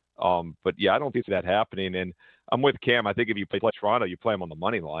 But yeah, I don't see that happening. And I'm with Cam. I think if you play Toronto, you play them on the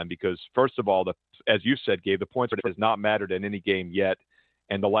money line because, first of all, as you said, Gabe, the points has not mattered in any game yet.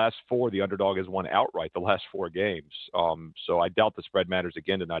 And the last 4, the underdog has won outright the last 4 games. So I doubt the spread matters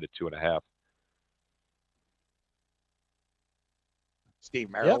again tonight at 2.5. Steve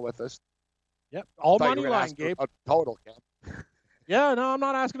Merrill with us. Yep. All money line, Gabe. Total, Cam. Yeah, no, I'm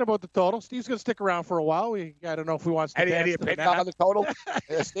not asking about the total. Steve's going to stick around for a while. I don't know if he wants to. Any opinion on the total?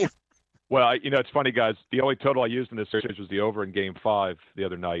 Yeah, Steve? Well, it's funny, guys. The only total I used in this series was the over in Game 5 the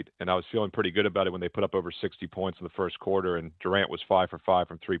other night, and I was feeling pretty good about it when they put up over 60 points in the first quarter, and Durant was 5 for 5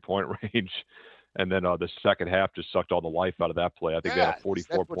 from 3-point range. And then the second half just sucked all the life out of that play. I think they had a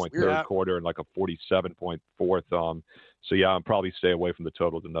 44-point third quarter and like a 47-point fourth. So, yeah, I'll probably stay away from the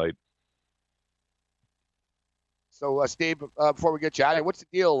total tonight. So, Steve, before we get you out of here, what's the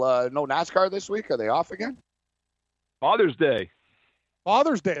deal? No NASCAR this week? Are they off again? Father's Day.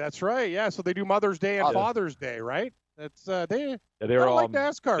 Father's Day, that's right. Yeah, so they do Mother's Day and Father's Day, right? That's they like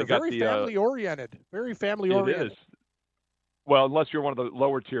NASCAR. Very family oriented. Very family oriented. It is. Well, unless you're one of the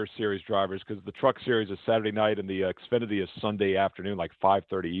lower tier series drivers, because the Truck Series is Saturday night and the Xfinity is Sunday afternoon, like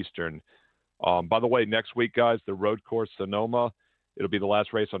 5:30 Eastern. By the way, next week, guys, the road course Sonoma, it'll be the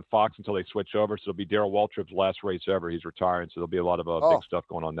last race on Fox until they switch over. So it'll be Darrell Waltrip's last race ever. He's retiring, so there'll be a lot of big stuff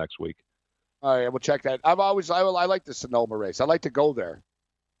going on next week. All right, we'll check that. I like the Sonoma race. I like to go there,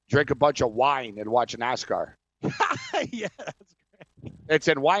 drink a bunch of wine, and watch NASCAR. Yeah, that's great. It's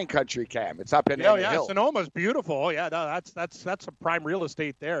in wine country, Cam. It's up in the hill. Sonoma's beautiful. Oh, yeah, no, that's some prime real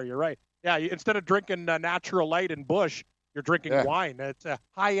estate there. You're right. Yeah, instead of drinking Natural Light and Busch, you're drinking wine. It's a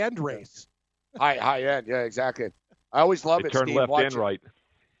high-end race. High end, yeah, exactly. I always love it, Turn Steve. left and right.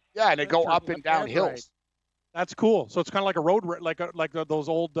 Yeah, and they go up and down hills. Right. That's cool. So it's kind of like a road, like those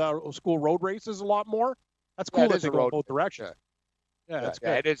old school road races a lot more. That's cool that they go both directions. Yeah, that's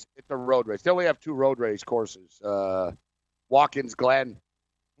good. It's a road race. They only have 2 road race courses, Watkins Glen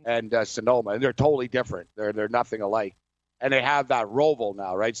and Sonoma, and they're totally different. They're nothing alike. And they have that Roval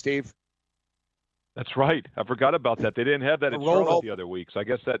now, right, Steve? That's right. I forgot about that. They didn't have that in Charlotte the other week. So I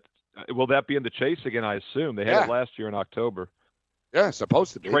guess will that be in the chase again, I assume? They had it last year in October. Yeah, it's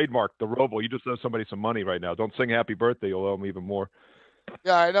supposed to be. Trademark, the Roval. You just owe somebody some money right now. Don't sing happy birthday. You'll owe them even more.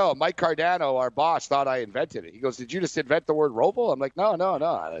 Yeah, I know. Mike Cardano, our boss, thought I invented it. He goes, "Did you just invent the word Roval?" I'm like, no.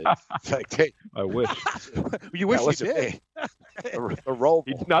 It's like, hey. I wish. You wish you did. The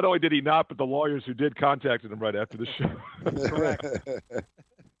Roval. Not only did he not, but the lawyers who did contacted him right after the show. Correct.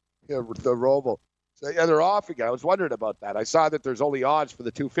 Yeah, the Roval. So, yeah, they're off again. I was wondering about that. I saw that there's only odds for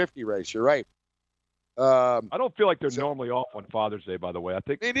the 250 race. You're right. I don't feel like they're normally off on Father's Day, by the way. I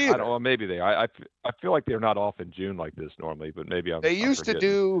think me neither. I don't know, maybe they. I feel like they're not off in June like this normally, but maybe I'm. They used to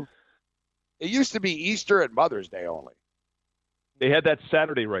do. It used to be Easter and Mother's Day only. They had that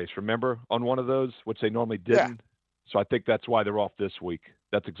Saturday race, remember, on one of those, which they normally didn't. Yeah. So I think that's why they're off this week.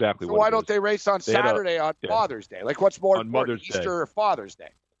 That's exactly what. So why don't they race on Saturday on Father's Day? Like, what's more important, Easter or Father's Day?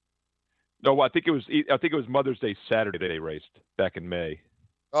 No, I think it was Mother's Day Saturday they raced back in May.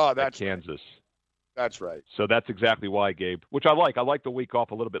 Oh, that's Kansas. Right. That's right. So that's exactly why, Gabe. Which I like. I like the week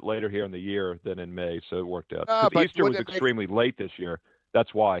off a little bit later here in the year than in May, so it worked out. But Easter was extremely late this year.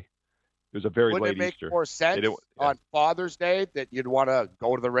 That's why. It was a very late Easter. Wouldn't it make more sense on Father's Day that you'd want to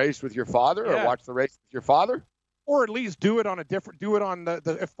go to the race with your father or watch the race with your father? Or at least do it on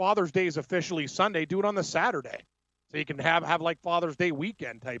if Father's Day is officially Sunday, do it on the Saturday. So you can have like Father's Day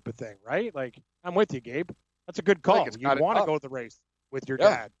weekend type of thing, right? Like, I'm with you, Gabe. That's a good call. You want to go to the race with your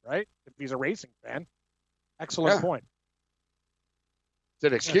dad, right? If he's a racing fan. Excellent point. It's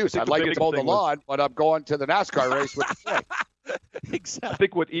an excuse. I'd like to mow the lawn, but I'm going to the NASCAR race with the kid. Exactly. I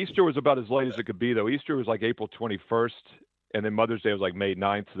think what Easter was about as late as it could be, though. Easter was like April 21st, and then Mother's Day was like May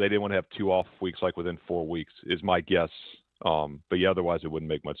 9th, so they didn't want to have 2 off weeks like within 4 weeks, is my guess. But yeah, otherwise it wouldn't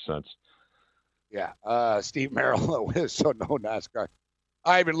make much sense. Yeah. Steve Merrill, so no NASCAR.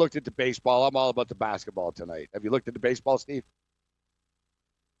 I haven't looked into baseball. I'm all about the basketball tonight. Have you looked into baseball, Steve?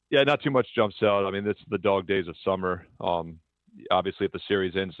 Yeah, not too much jumps out. I mean, it's the dog days of summer. Obviously, if the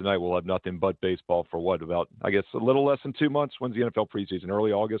series ends tonight, we'll have nothing but baseball for about, I guess, a little less than 2 months. When's the NFL preseason?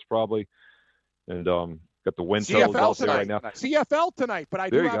 Early August, probably. And got the wind totals out there right now. CFL tonight, but I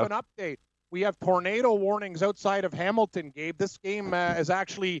do have an update. We have tornado warnings outside of Hamilton, Gabe. This game is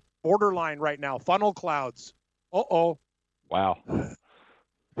actually borderline right now. Funnel clouds. Uh-oh. Wow.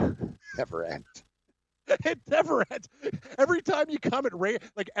 Never ends. It never ends. Every time you come at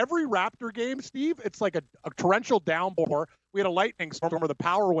like every Raptor game, Steve, it's like a torrential downpour. We had a lightning storm where the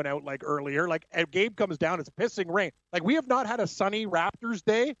power went out like earlier. Like Gabe comes down, it's pissing rain. Like we have not had a sunny Raptors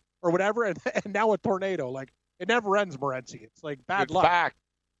day or whatever, and now a tornado. Like it never ends, Morency. It's like bad luck.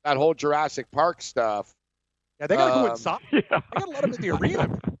 that whole Jurassic Park stuff. Yeah, they got to go inside. They got to let them in the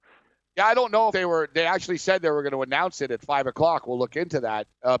arena. Yeah, I don't know if they actually said they were going to announce it at 5 o'clock. We'll look into that.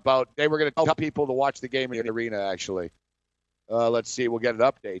 They were going to tell people to watch the game in the arena, actually. Let's see. We'll get an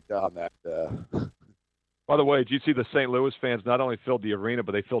update on that. By the way, did you see the St. Louis fans not only filled the arena,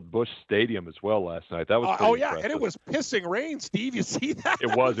 but they filled Busch Stadium as well last night? That was impressive. And it was pissing rain, Steve. You see that?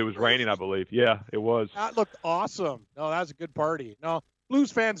 It was raining, I believe. Yeah, it was. That looked awesome. No, that was a good party. No,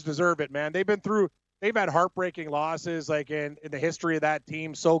 Blues fans deserve it, man. They've had heartbreaking losses, like in the history of that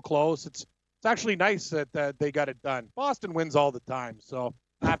team, so close. It's actually nice that they got it done. Boston wins all the time, so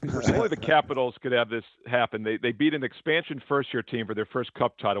happy for Only the Capitals could have this happen. They beat an expansion first-year team for their first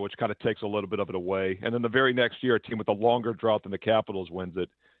Cup title, which kind of takes a little bit of it away. And then the very next year, a team with a longer drought than the Capitals wins it.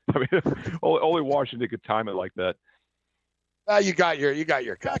 I mean, only Washington could time it like that. You got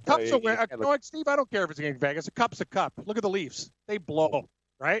your cup. Cup's a win. Steve, I don't care if it's in Vegas. A cup's a cup. Look at the Leafs. They blow,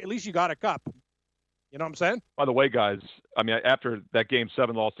 right? At least you got a cup. You know what I'm saying? By the way, guys, I mean, after that Game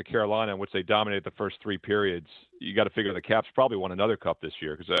 7 loss to Carolina, in which they dominated the first 3 periods, you got to figure the Caps probably won another cup this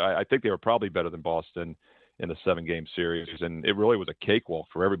year, because I think they were probably better than Boston in the 7-game series, and it really was a cakewalk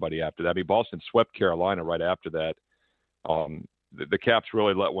for everybody after that. I mean, Boston swept Carolina right after that. The Caps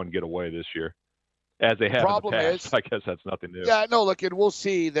really let one get away this year, as they have in the past. I guess that's nothing new. Yeah, no, look, and we'll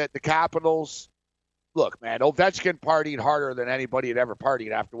see that the Capitals – look, man, Ovechkin partied harder than anybody had ever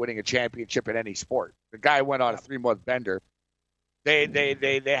partied after winning a championship in any sport. The guy went on a 3-month bender. They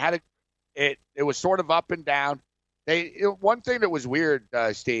had it was sort of up and down. One thing that was weird,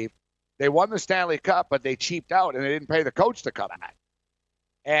 Steve, they won the Stanley Cup, but they cheaped out and they didn't pay the coach to come back.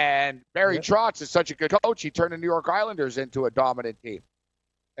 And Barry Trotz is such a good coach, he turned the New York Islanders into a dominant team.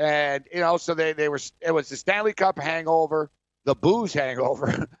 And so it was the Stanley Cup hangover, the booze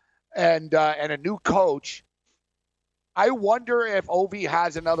hangover. And a new coach. I wonder if Ovi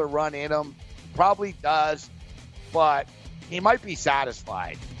has another run in him. Probably does, but he might be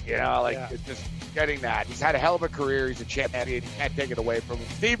satisfied. Just getting that. He's had a hell of a career. He's a champion. You can't take it away from him.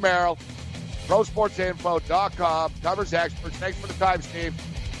 Steve Merrill, ProSportsInfo.com, covers experts. Thanks for the time, Steve.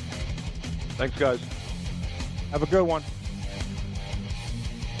 Thanks, guys. Have a good one.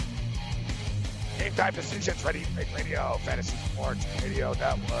 Game Time Decisions, Ready to Make Radio, Fantasy Sports Radio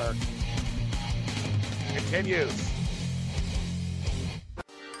Network. Continues.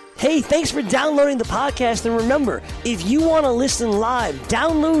 Hey, thanks for downloading the podcast. And remember, if you want to listen live,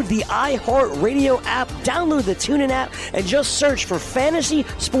 download the iHeartRadio app, download the TuneIn app, and just search for Fantasy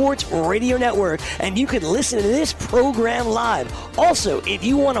Sports Radio Network, and you can listen to this program live. Also, if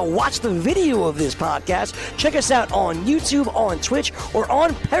you want to watch the video of this podcast, check us out on YouTube, on Twitch, or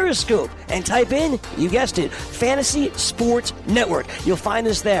on Periscope, and type in, you guessed it, Fantasy Sports Network. You'll find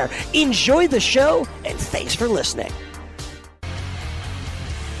us there. Enjoy the show, and thanks for listening.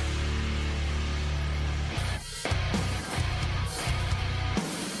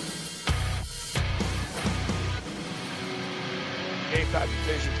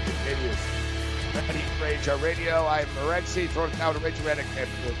 Decisions continues. Ready for HR Radio. I'm Morency. Throwing it down to Rachel Reddick.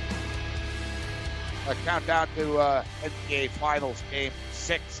 A countdown to NBA Finals Game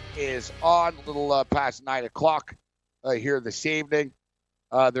 6 is on. A little past 9 o'clock here this evening.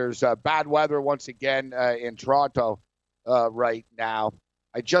 There's bad weather once again in Toronto right now.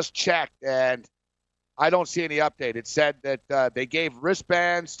 I just checked, and I don't see any update. It said that they gave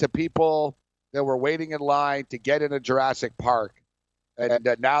wristbands to people that were waiting in line to get into Jurassic Park. And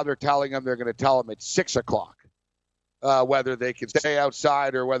now they're telling them they're going to tell them it's 6 o'clock, whether they can stay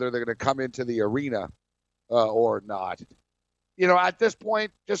outside or whether they're going to come into the arena or not. At this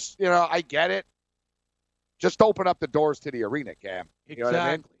point, just, I get it. Just open up the doors to the arena, Cam. You know what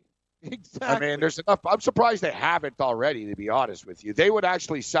I mean? Exactly. I mean, there's enough. I'm surprised they haven't already, to be honest with you. They would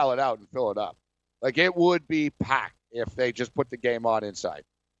actually sell it out and fill it up. Like, it would be packed if they just put the game on inside.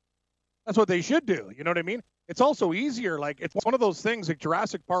 That's what they should do. You know what I mean? It's also easier. Like, it's one of those things, like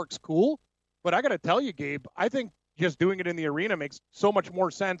Jurassic Park's cool, but I got to tell you, Gabe, I think just doing it in the arena makes so much more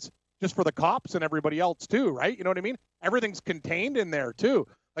sense just for the cops and everybody else too, right? You know what I mean? Everything's contained in there too.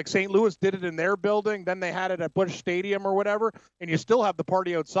 Like St. Louis did it in their building, then they had it at Busch Stadium or whatever, and you still have the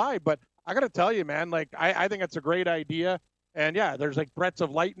party outside. But I got to tell you, man, like, I think it's a great idea. And, yeah, there's, like, threats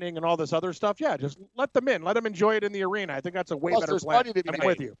of lightning and all this other stuff. Yeah, just let them in. Let them enjoy it in the arena. I think that's a way better plan. I'm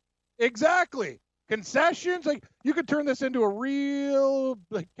with you. Exactly. Concessions, like, you could turn this into a real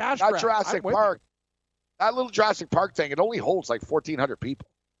cash grab. Jurassic Park. That little Jurassic Park thing, it only holds like 1,400 people.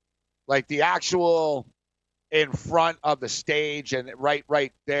 Like the actual in front of the stage and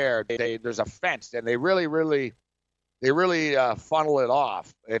right there, there's a fence, and they really funnel it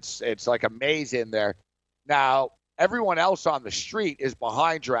off. It's like a maze in there. Now, everyone else on the street is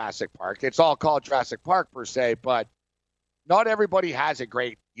behind Jurassic Park. It's all called Jurassic Park per se, but not everybody has a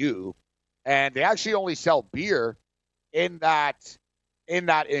great view. And they actually only sell beer in that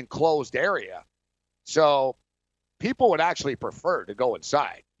enclosed area. So people would actually prefer to go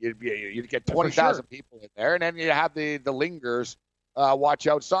inside. You'd get 20,000 people in there, and then you have the lingers watch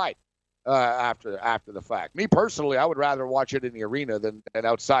outside after the fact. Me personally, I would rather watch it in the arena than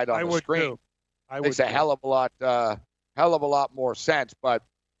outside on the screen. Makes a hell of a lot more sense. But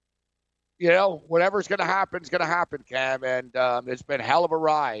whatever's going to happen is going to happen, Cam. And it's been a hell of a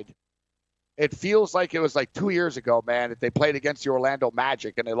ride. It feels like it was like 2 years ago, man, that they played against the Orlando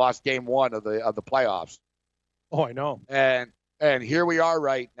Magic and they lost Game 1 of the playoffs. Oh, I know. And here we are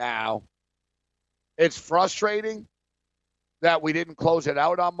right now. It's frustrating that we didn't close it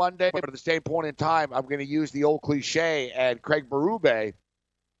out on Monday, but at the same point in time, I'm going to use the old cliche. And Craig Berube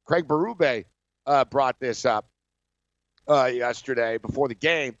brought this up yesterday before the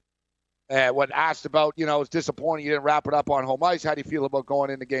game. When asked about, it's disappointing you didn't wrap it up on home ice. How do you feel about going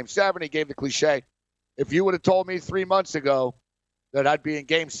into Game 7? He gave the cliche. If you would have told me 3 months ago that I'd be in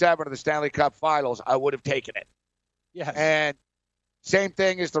Game 7 of the Stanley Cup Finals, I would have taken it. Yes. And same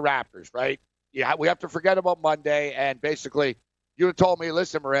thing as the Raptors, right? Yeah, we have to forget about Monday. And basically, you would have told me,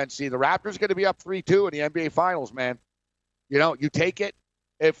 listen, Morency, the Raptors are going to be up 3-2 in the NBA Finals, man. You take it.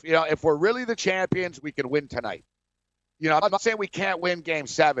 If we're really the champions, we can win tonight. I'm not saying we can't win Game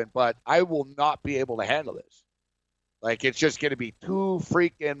 7, but I will not be able to handle this. Like, it's just going to be too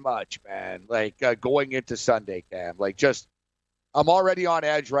freaking much, man. Like, going into Sunday, Cam. Like, I'm already on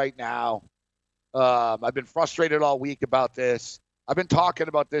edge right now. I've been frustrated all week about this. I've been talking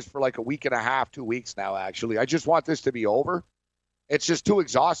about this for like a week and a half, 2 weeks now, actually. I just want this to be over. It's just too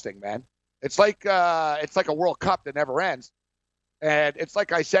exhausting, man. It's like a World Cup that never ends. And it's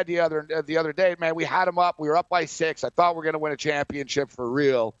like I said the other day, man, we had them up. We were up by 6. I thought we were going to win a championship for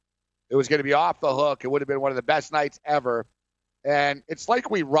real. It was going to be off the hook. It would have been one of the best nights ever. And it's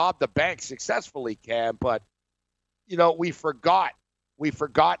like we robbed the bank successfully, Cam, but, we forgot. We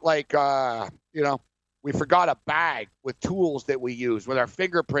forgot, we forgot a bag with tools that we use with our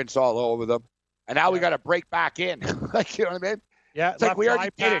fingerprints all over them. And now we got to break back in. Like, you know what I mean? Yeah. It's like we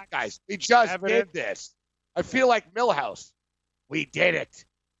already did it, guys. We just did this. I feel like Millhouse. We did it.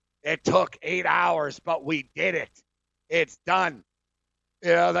 It took 8 hours, but we did it. It's done.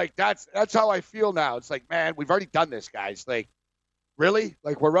 That's how I feel now. It's like, man, we've already done this, guys. Like, really?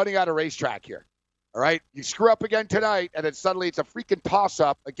 Like, we're running out of racetrack here. All right? You screw up again tonight, and then suddenly it's a freaking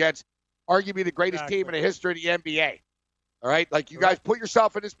toss-up against arguably the greatest team in the history of the NBA. All right? Like, you guys put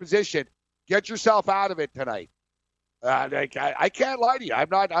yourself in this position. Get yourself out of it tonight. I can't lie to you.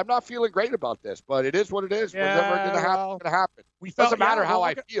 I'm not feeling great about this, but it is what it is. Yeah, Whatever going to happen. It doesn't matter how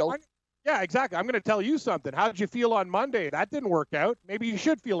I feel. Yeah, exactly. I'm going to tell you something. How did you feel on Monday? That didn't work out. Maybe you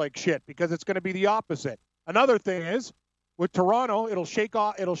should feel like shit because it's going to be the opposite. Another thing is with Toronto, it'll shake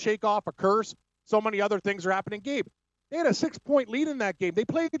off a curse. So many other things are happening. Gabe, they had a 6-point lead in that game. They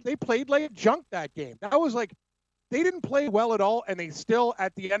played like junk that game. That was like they didn't play well at all, and they still,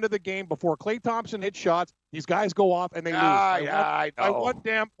 at the end of the game, before Klay Thompson hit shots, these guys go off and they lose. I know. By one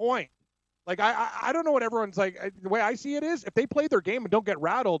damn point. Like, I don't know what everyone's like. The way I see it is, if they play their game and don't get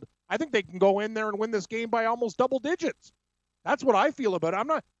rattled, I think they can go in there and win this game by almost double digits. That's what I feel about it. I'm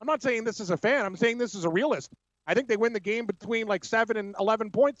not saying this as a fan. I'm saying this as a realist. I think they win the game between like 7 and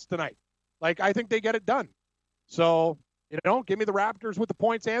 11 points tonight. Like, I think they get it done. So, give me the Raptors with the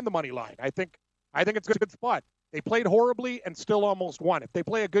points and the money line. I think it's a good spot. They played horribly and still almost won. If they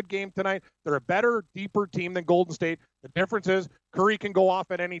play a good game tonight, they're a better, deeper team than Golden State. The difference is Curry can go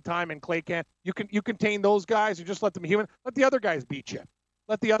off at any time and Klay can't. You contain those guys and just let them human. Let the other guys beat you.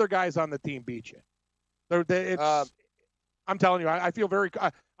 Let the other guys on the team beat you. I'm telling you, I feel very.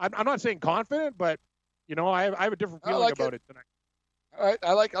 I'm not saying confident, but I have a different feeling about it tonight. All right,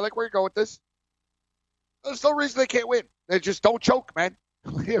 I like where you're going with this. There's no reason they can't win. They just don't choke, man.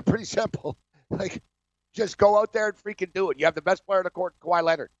 Yeah, pretty simple. Like, just go out there and freaking do it. You have the best player on the court, Kawhi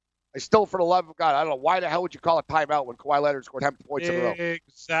Leonard. I still, for the love of God, I don't know why the hell would you call a timeout when Kawhi Leonard scored 10 points in a row.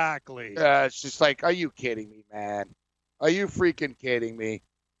 Exactly. It's just like, are you kidding me, man? Are you freaking kidding me?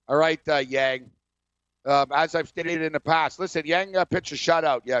 All right, Yang. As I've stated in the past, listen, Yang pitched a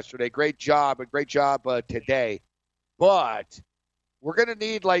shutout yesterday. Great job today. But we're going to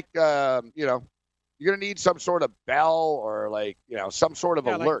need, you're going to need some sort of bell or, some sort of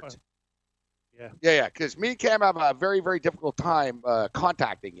alert. Yeah, because me and Cam have a very, very difficult time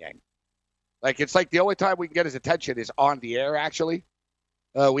contacting Yang. It's like the only time we can get his attention is on the air, actually.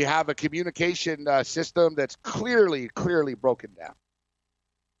 We have a communication system that's clearly broken down.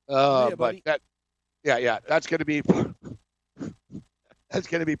 Yeah. That's going to be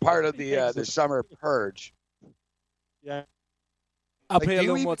part of the summer purge. Yeah. I'll pay a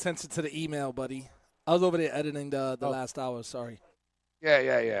little more attention to the email, buddy. I was over there editing the last hour. Sorry.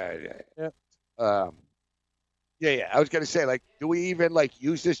 Yeah. I was going to say, like, do we even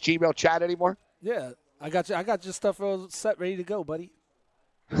use this Gmail chat anymore? Yeah, I got your stuff all set, ready to go, buddy.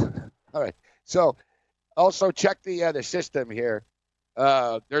 All right. So, also check the system here.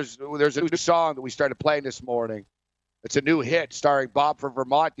 There's a new song that we started playing this morning. It's a new hit starring Bob from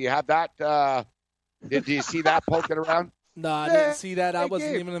Vermont. Do you have that? Do you see that poking around? No, I didn't see that. I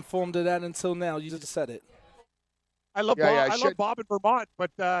wasn't even informed of that until now. You just said it. I love Bob. I love Bob in Vermont,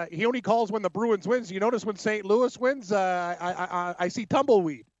 but he only calls when the Bruins wins. You notice when St. Louis wins, I see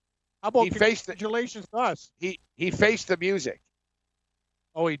tumbleweed. How about congratulations to us? He faced the music.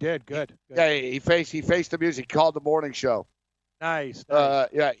 Oh, he did. Good. Yeah, he faced the music. He called the morning show. Nice.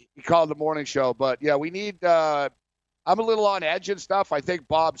 Yeah, he called the morning show. But yeah, we need. I'm a little on edge and stuff. I think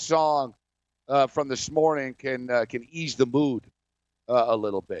Bob's song from this morning can ease the mood a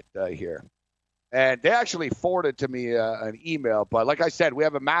little bit here. And they actually forwarded to me an email. But like I said, we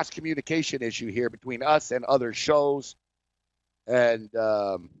have a mass communication issue here between us and other shows. And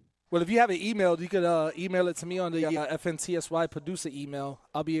well, if you have an email, you could email it to me on the FNTSY producer email.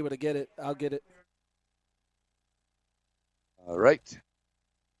 I'll be able to get it. I'll get it. All right.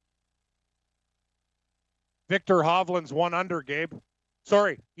 Victor Hovland's 1 under, Gabe.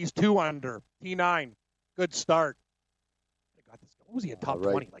 Sorry, he's 2 under. T9. Good start. I got this. What was he in top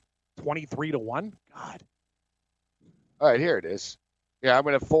 20? Like 23-1? God. All right, here it is. Yeah, I'm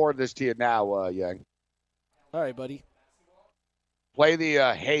going to forward this to you now, Yang. All right, buddy. Play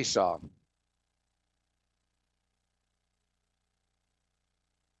the Hey song.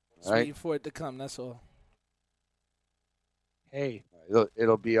 Just waiting for it to come, that's all. Hey.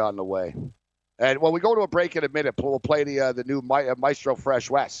 It'll be on the way. And when we go to a break in a minute, we'll play the new Maestro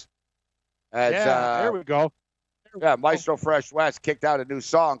Fresh West. There we go. Maestro Fresh West kicked out a new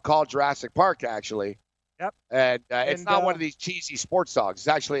song called Jurassic Park, actually. Yep. And it's not one of these cheesy sports songs.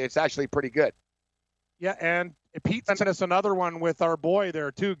 It's actually pretty good. Yeah, and Pete sent us another one with our boy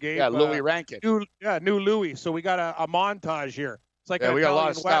there too, Gabe. Yeah, Louis Rankin. New Louis. So we got a montage here. It's like an we got a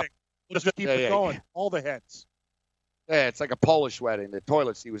lot of Italian wedding. stuff. We'll just keep it going. All the hits. Yeah, it's like a Polish wedding. The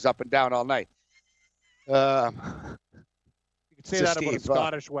toilet seat was up and down all night. You could say that about a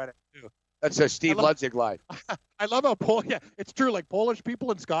Scottish wedding too. That's a Steve Ludzig line. I love how it's true. Like Polish people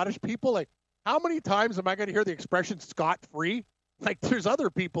and Scottish people. Like, how many times am I going to hear the expression "scot-free"? Like, there's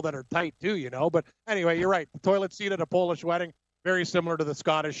other people that are tight too, you know. But anyway, you're right. The toilet seat at a Polish wedding, very similar to the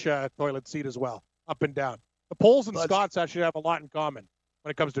Scottish toilet seat as well, up and down. The Poles and Scots actually have a lot in common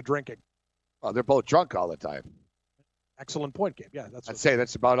when it comes to drinking. Well, they're both drunk all the time. Excellent point, Gabe. Yeah, I'd say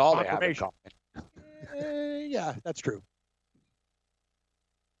that's about all they have in common. Yeah, that's true.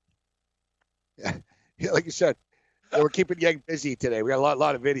 Yeah, like you said, we're keeping Yang busy today. We got a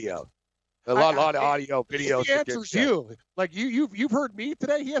lot of video, a lot of audio, videos. He answers you. Like you've heard me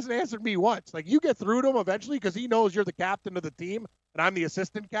today. He hasn't answered me once. Like, you get through to him eventually because he knows you're the captain of the team and I'm the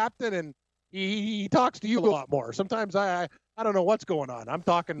assistant captain, and he talks to you a lot more. Sometimes I don't know what's going on. I'm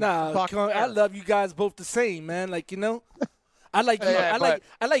talking. I love you guys both the same, man. Like, you know. I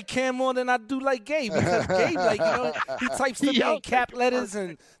like Cam more than I do like Gabe, because Gabe, he types to me in cap letters,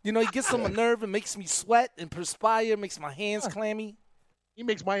 and he gets on my nerve and makes me sweat and perspire, makes my hands clammy. He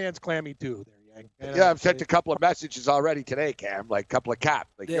makes my hands clammy too, there, Yang. Yeah, I've sent a couple of messages already today, Cam. Like a couple of cap.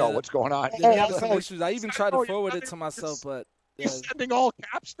 Like, yo, what's going on? Some issues. I even tried to forward it to myself, but he's sending all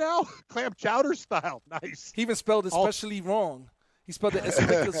caps now, clam chowder style. Nice. He even spelled it especially wrong. He spelled it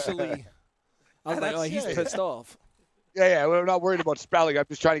especially. I was like, oh, he's pissed off. Yeah, we're not worried about spelling. I'm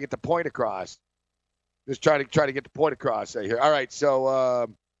just trying to get the point across. Just trying to get the point across here. All right, so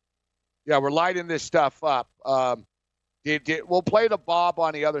we're lighting this stuff up. We'll play the Bob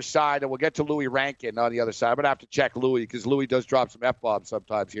on the other side, and we'll get to Louis Rankin on the other side. I'm gonna have to check Louis because Louis does drop some F-bombs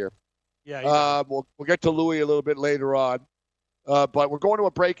sometimes here. Yeah. We'll get to Louis a little bit later on, but we're going to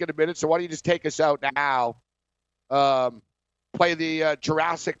a break in a minute. So why don't you just take us out now? Play the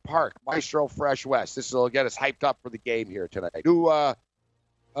Jurassic Park Maestro Fresh West. This will get us hyped up for the game here tonight.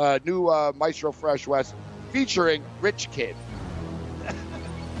 New Maestro Fresh West featuring Rich Kid.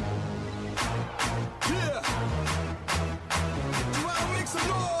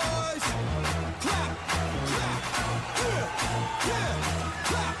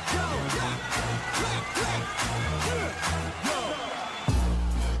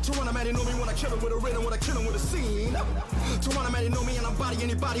 They know me when I kill him with a rhythm, when I kill him with a scene. Toronto, man, they know me and I'm body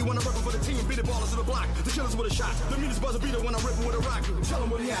anybody when I'm repping for the team. Beat the ballers to the block, the killers with a shot. The meanest buzzer beater when I'm ripping with a rock. Tell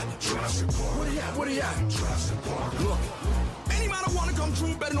him where he at. Where he at? Where he at? Look, any man that wanna come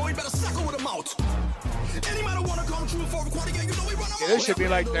true better know he better suckle with a mouth. Any man that wanna come true for a quarter game, you know he run Yeah, this should be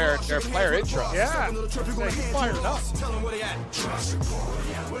like their player intro. Yeah. He's fired up. Tell him where he at.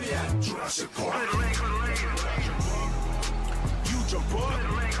 Where he at? You jump up.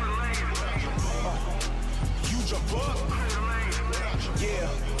 You jump up. Yeah.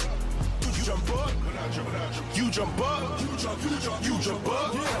 You jump up. You jump up. You jump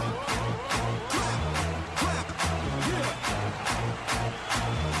up. Clap. Yeah.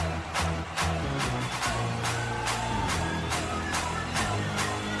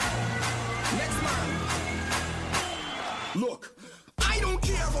 Next man. Look, I don't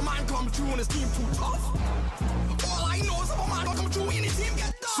care if a man comes through and his team too tough. All I know is if a man don't come through, any team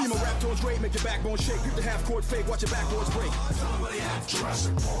get tough. See my rap tones great, make your backbone shake. Grip the half court fake, watch your backboards break. Where he at?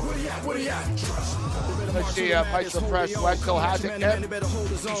 Where he at? Let's see, Maestro Fresh West still has it, Ken? He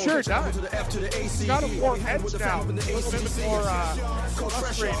sure does. He's got more heads now. A little bit more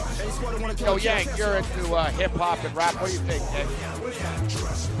frustrated. Yo, Yank, you're into hip-hop and rap. What do you think, Ken?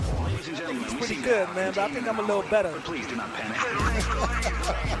 It's pretty good, man, but I think I'm a little better. Please do not panic.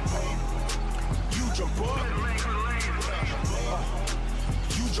 You jump up.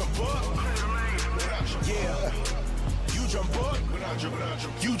 You jump up. Yeah. You jump up.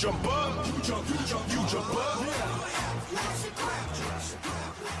 You jump up. You jump up.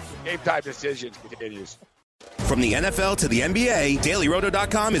 Game time decisions continues. From the NFL to the NBA,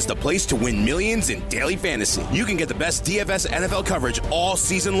 DailyRoto.com is the place to win millions in daily fantasy. You can get the best DFS NFL coverage all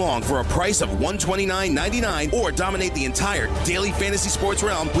season long for a price of $129.99 or dominate the entire daily fantasy sports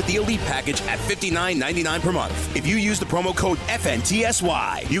realm with the Elite Package at $59.99 per month. If you use the promo code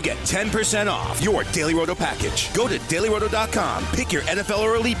FNTSY, you get 10% off your Daily Roto package. Go to DailyRoto.com, pick your NFL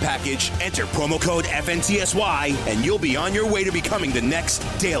or Elite Package, enter promo code FNTSY, and you'll be on your way to becoming the next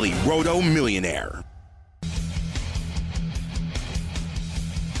Daily Roto millionaire.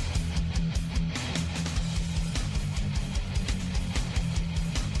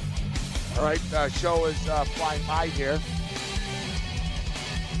 All right, show is flying by here.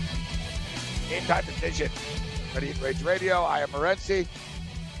 Game time decision. Ready at Rage Radio. I am Morency.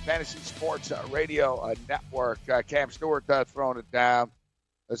 Fantasy Sports Radio Network. Cam Stewart throwing it down.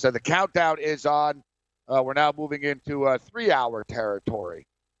 So the countdown is on. We're now moving into 3-hour territory,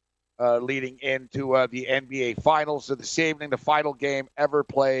 leading into the NBA Finals. So this evening, the final game ever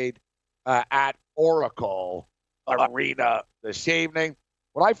played at Oracle Arena this evening.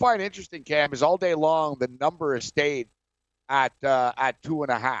 What I find interesting, Cam, is all day long the number has stayed at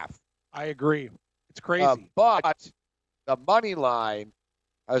 2.5. I agree. It's crazy. But the money line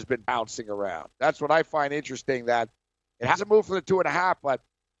has been bouncing around. That's what I find interesting, that it hasn't moved from the 2.5, but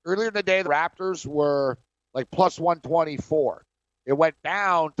earlier in the day, the Raptors were like plus 124. It went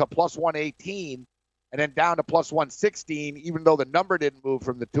down to plus 118 and then down to plus 116, even though the number didn't move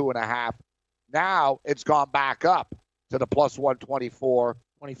from the 2.5. Now it's gone back up to the plus 124.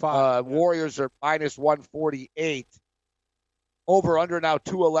 25. Warriors are minus 148. Over under now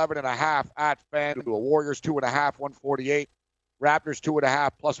 211.5 at FanDuel. Warriors 2.5, 148. Raptors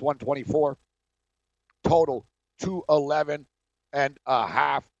 2.5 plus 124. Total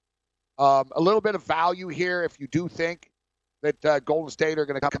 211.5. A little bit of value here if you do think that Golden State are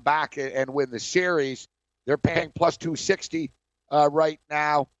going to come back and win the series. They're paying plus 260 right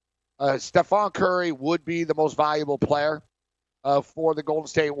now. Stephon Curry would be the most valuable player for the Golden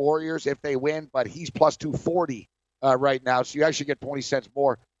State Warriors if they win, but he's plus 240 right now, so you actually get 20 cents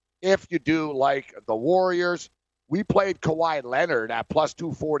more if you do like the Warriors. We played Kawhi Leonard at plus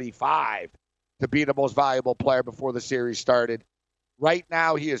 245 to be the most valuable player before the series started. Right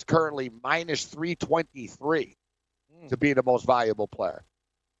now, he is currently minus 323 to be the most valuable player.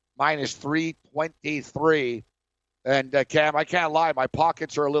 Minus 323. And, Cam, I can't lie, my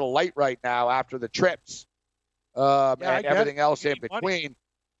pockets are a little light right now after the trips and everything else in between. Money.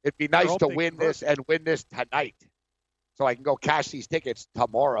 It'd be nice to win this and win this tonight so I can go cash these tickets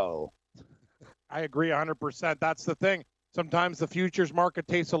tomorrow. I agree 100%. That's the thing. Sometimes the futures market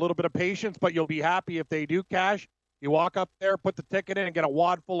takes a little bit of patience, but you'll be happy if they do cash. You walk up there, put the ticket in, and get a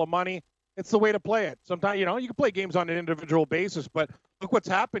wad full of money. It's the way to play it. Sometimes, you can play games on an individual basis, but look what's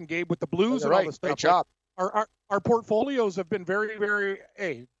happened, Gabe, with the Blues and all this stuff. Great job. Our portfolios have been very, very,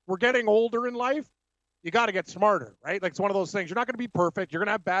 we're getting older in life. You got to get smarter, right? Like, it's one of those things. You're not going to be perfect. You're going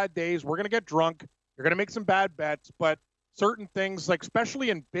to have bad days. We're going to get drunk. You're going to make some bad bets. But certain things, like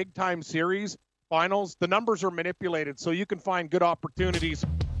especially in big-time series, finals, the numbers are manipulated. So you can find good opportunities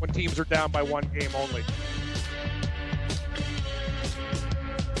when teams are down by one game only.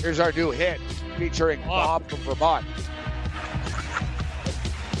 Here's our new hit featuring Bob from Vermont.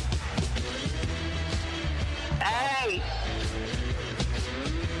 Hey!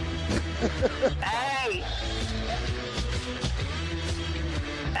 Hey!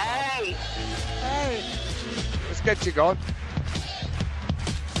 Hey! Hey! Let's get you going.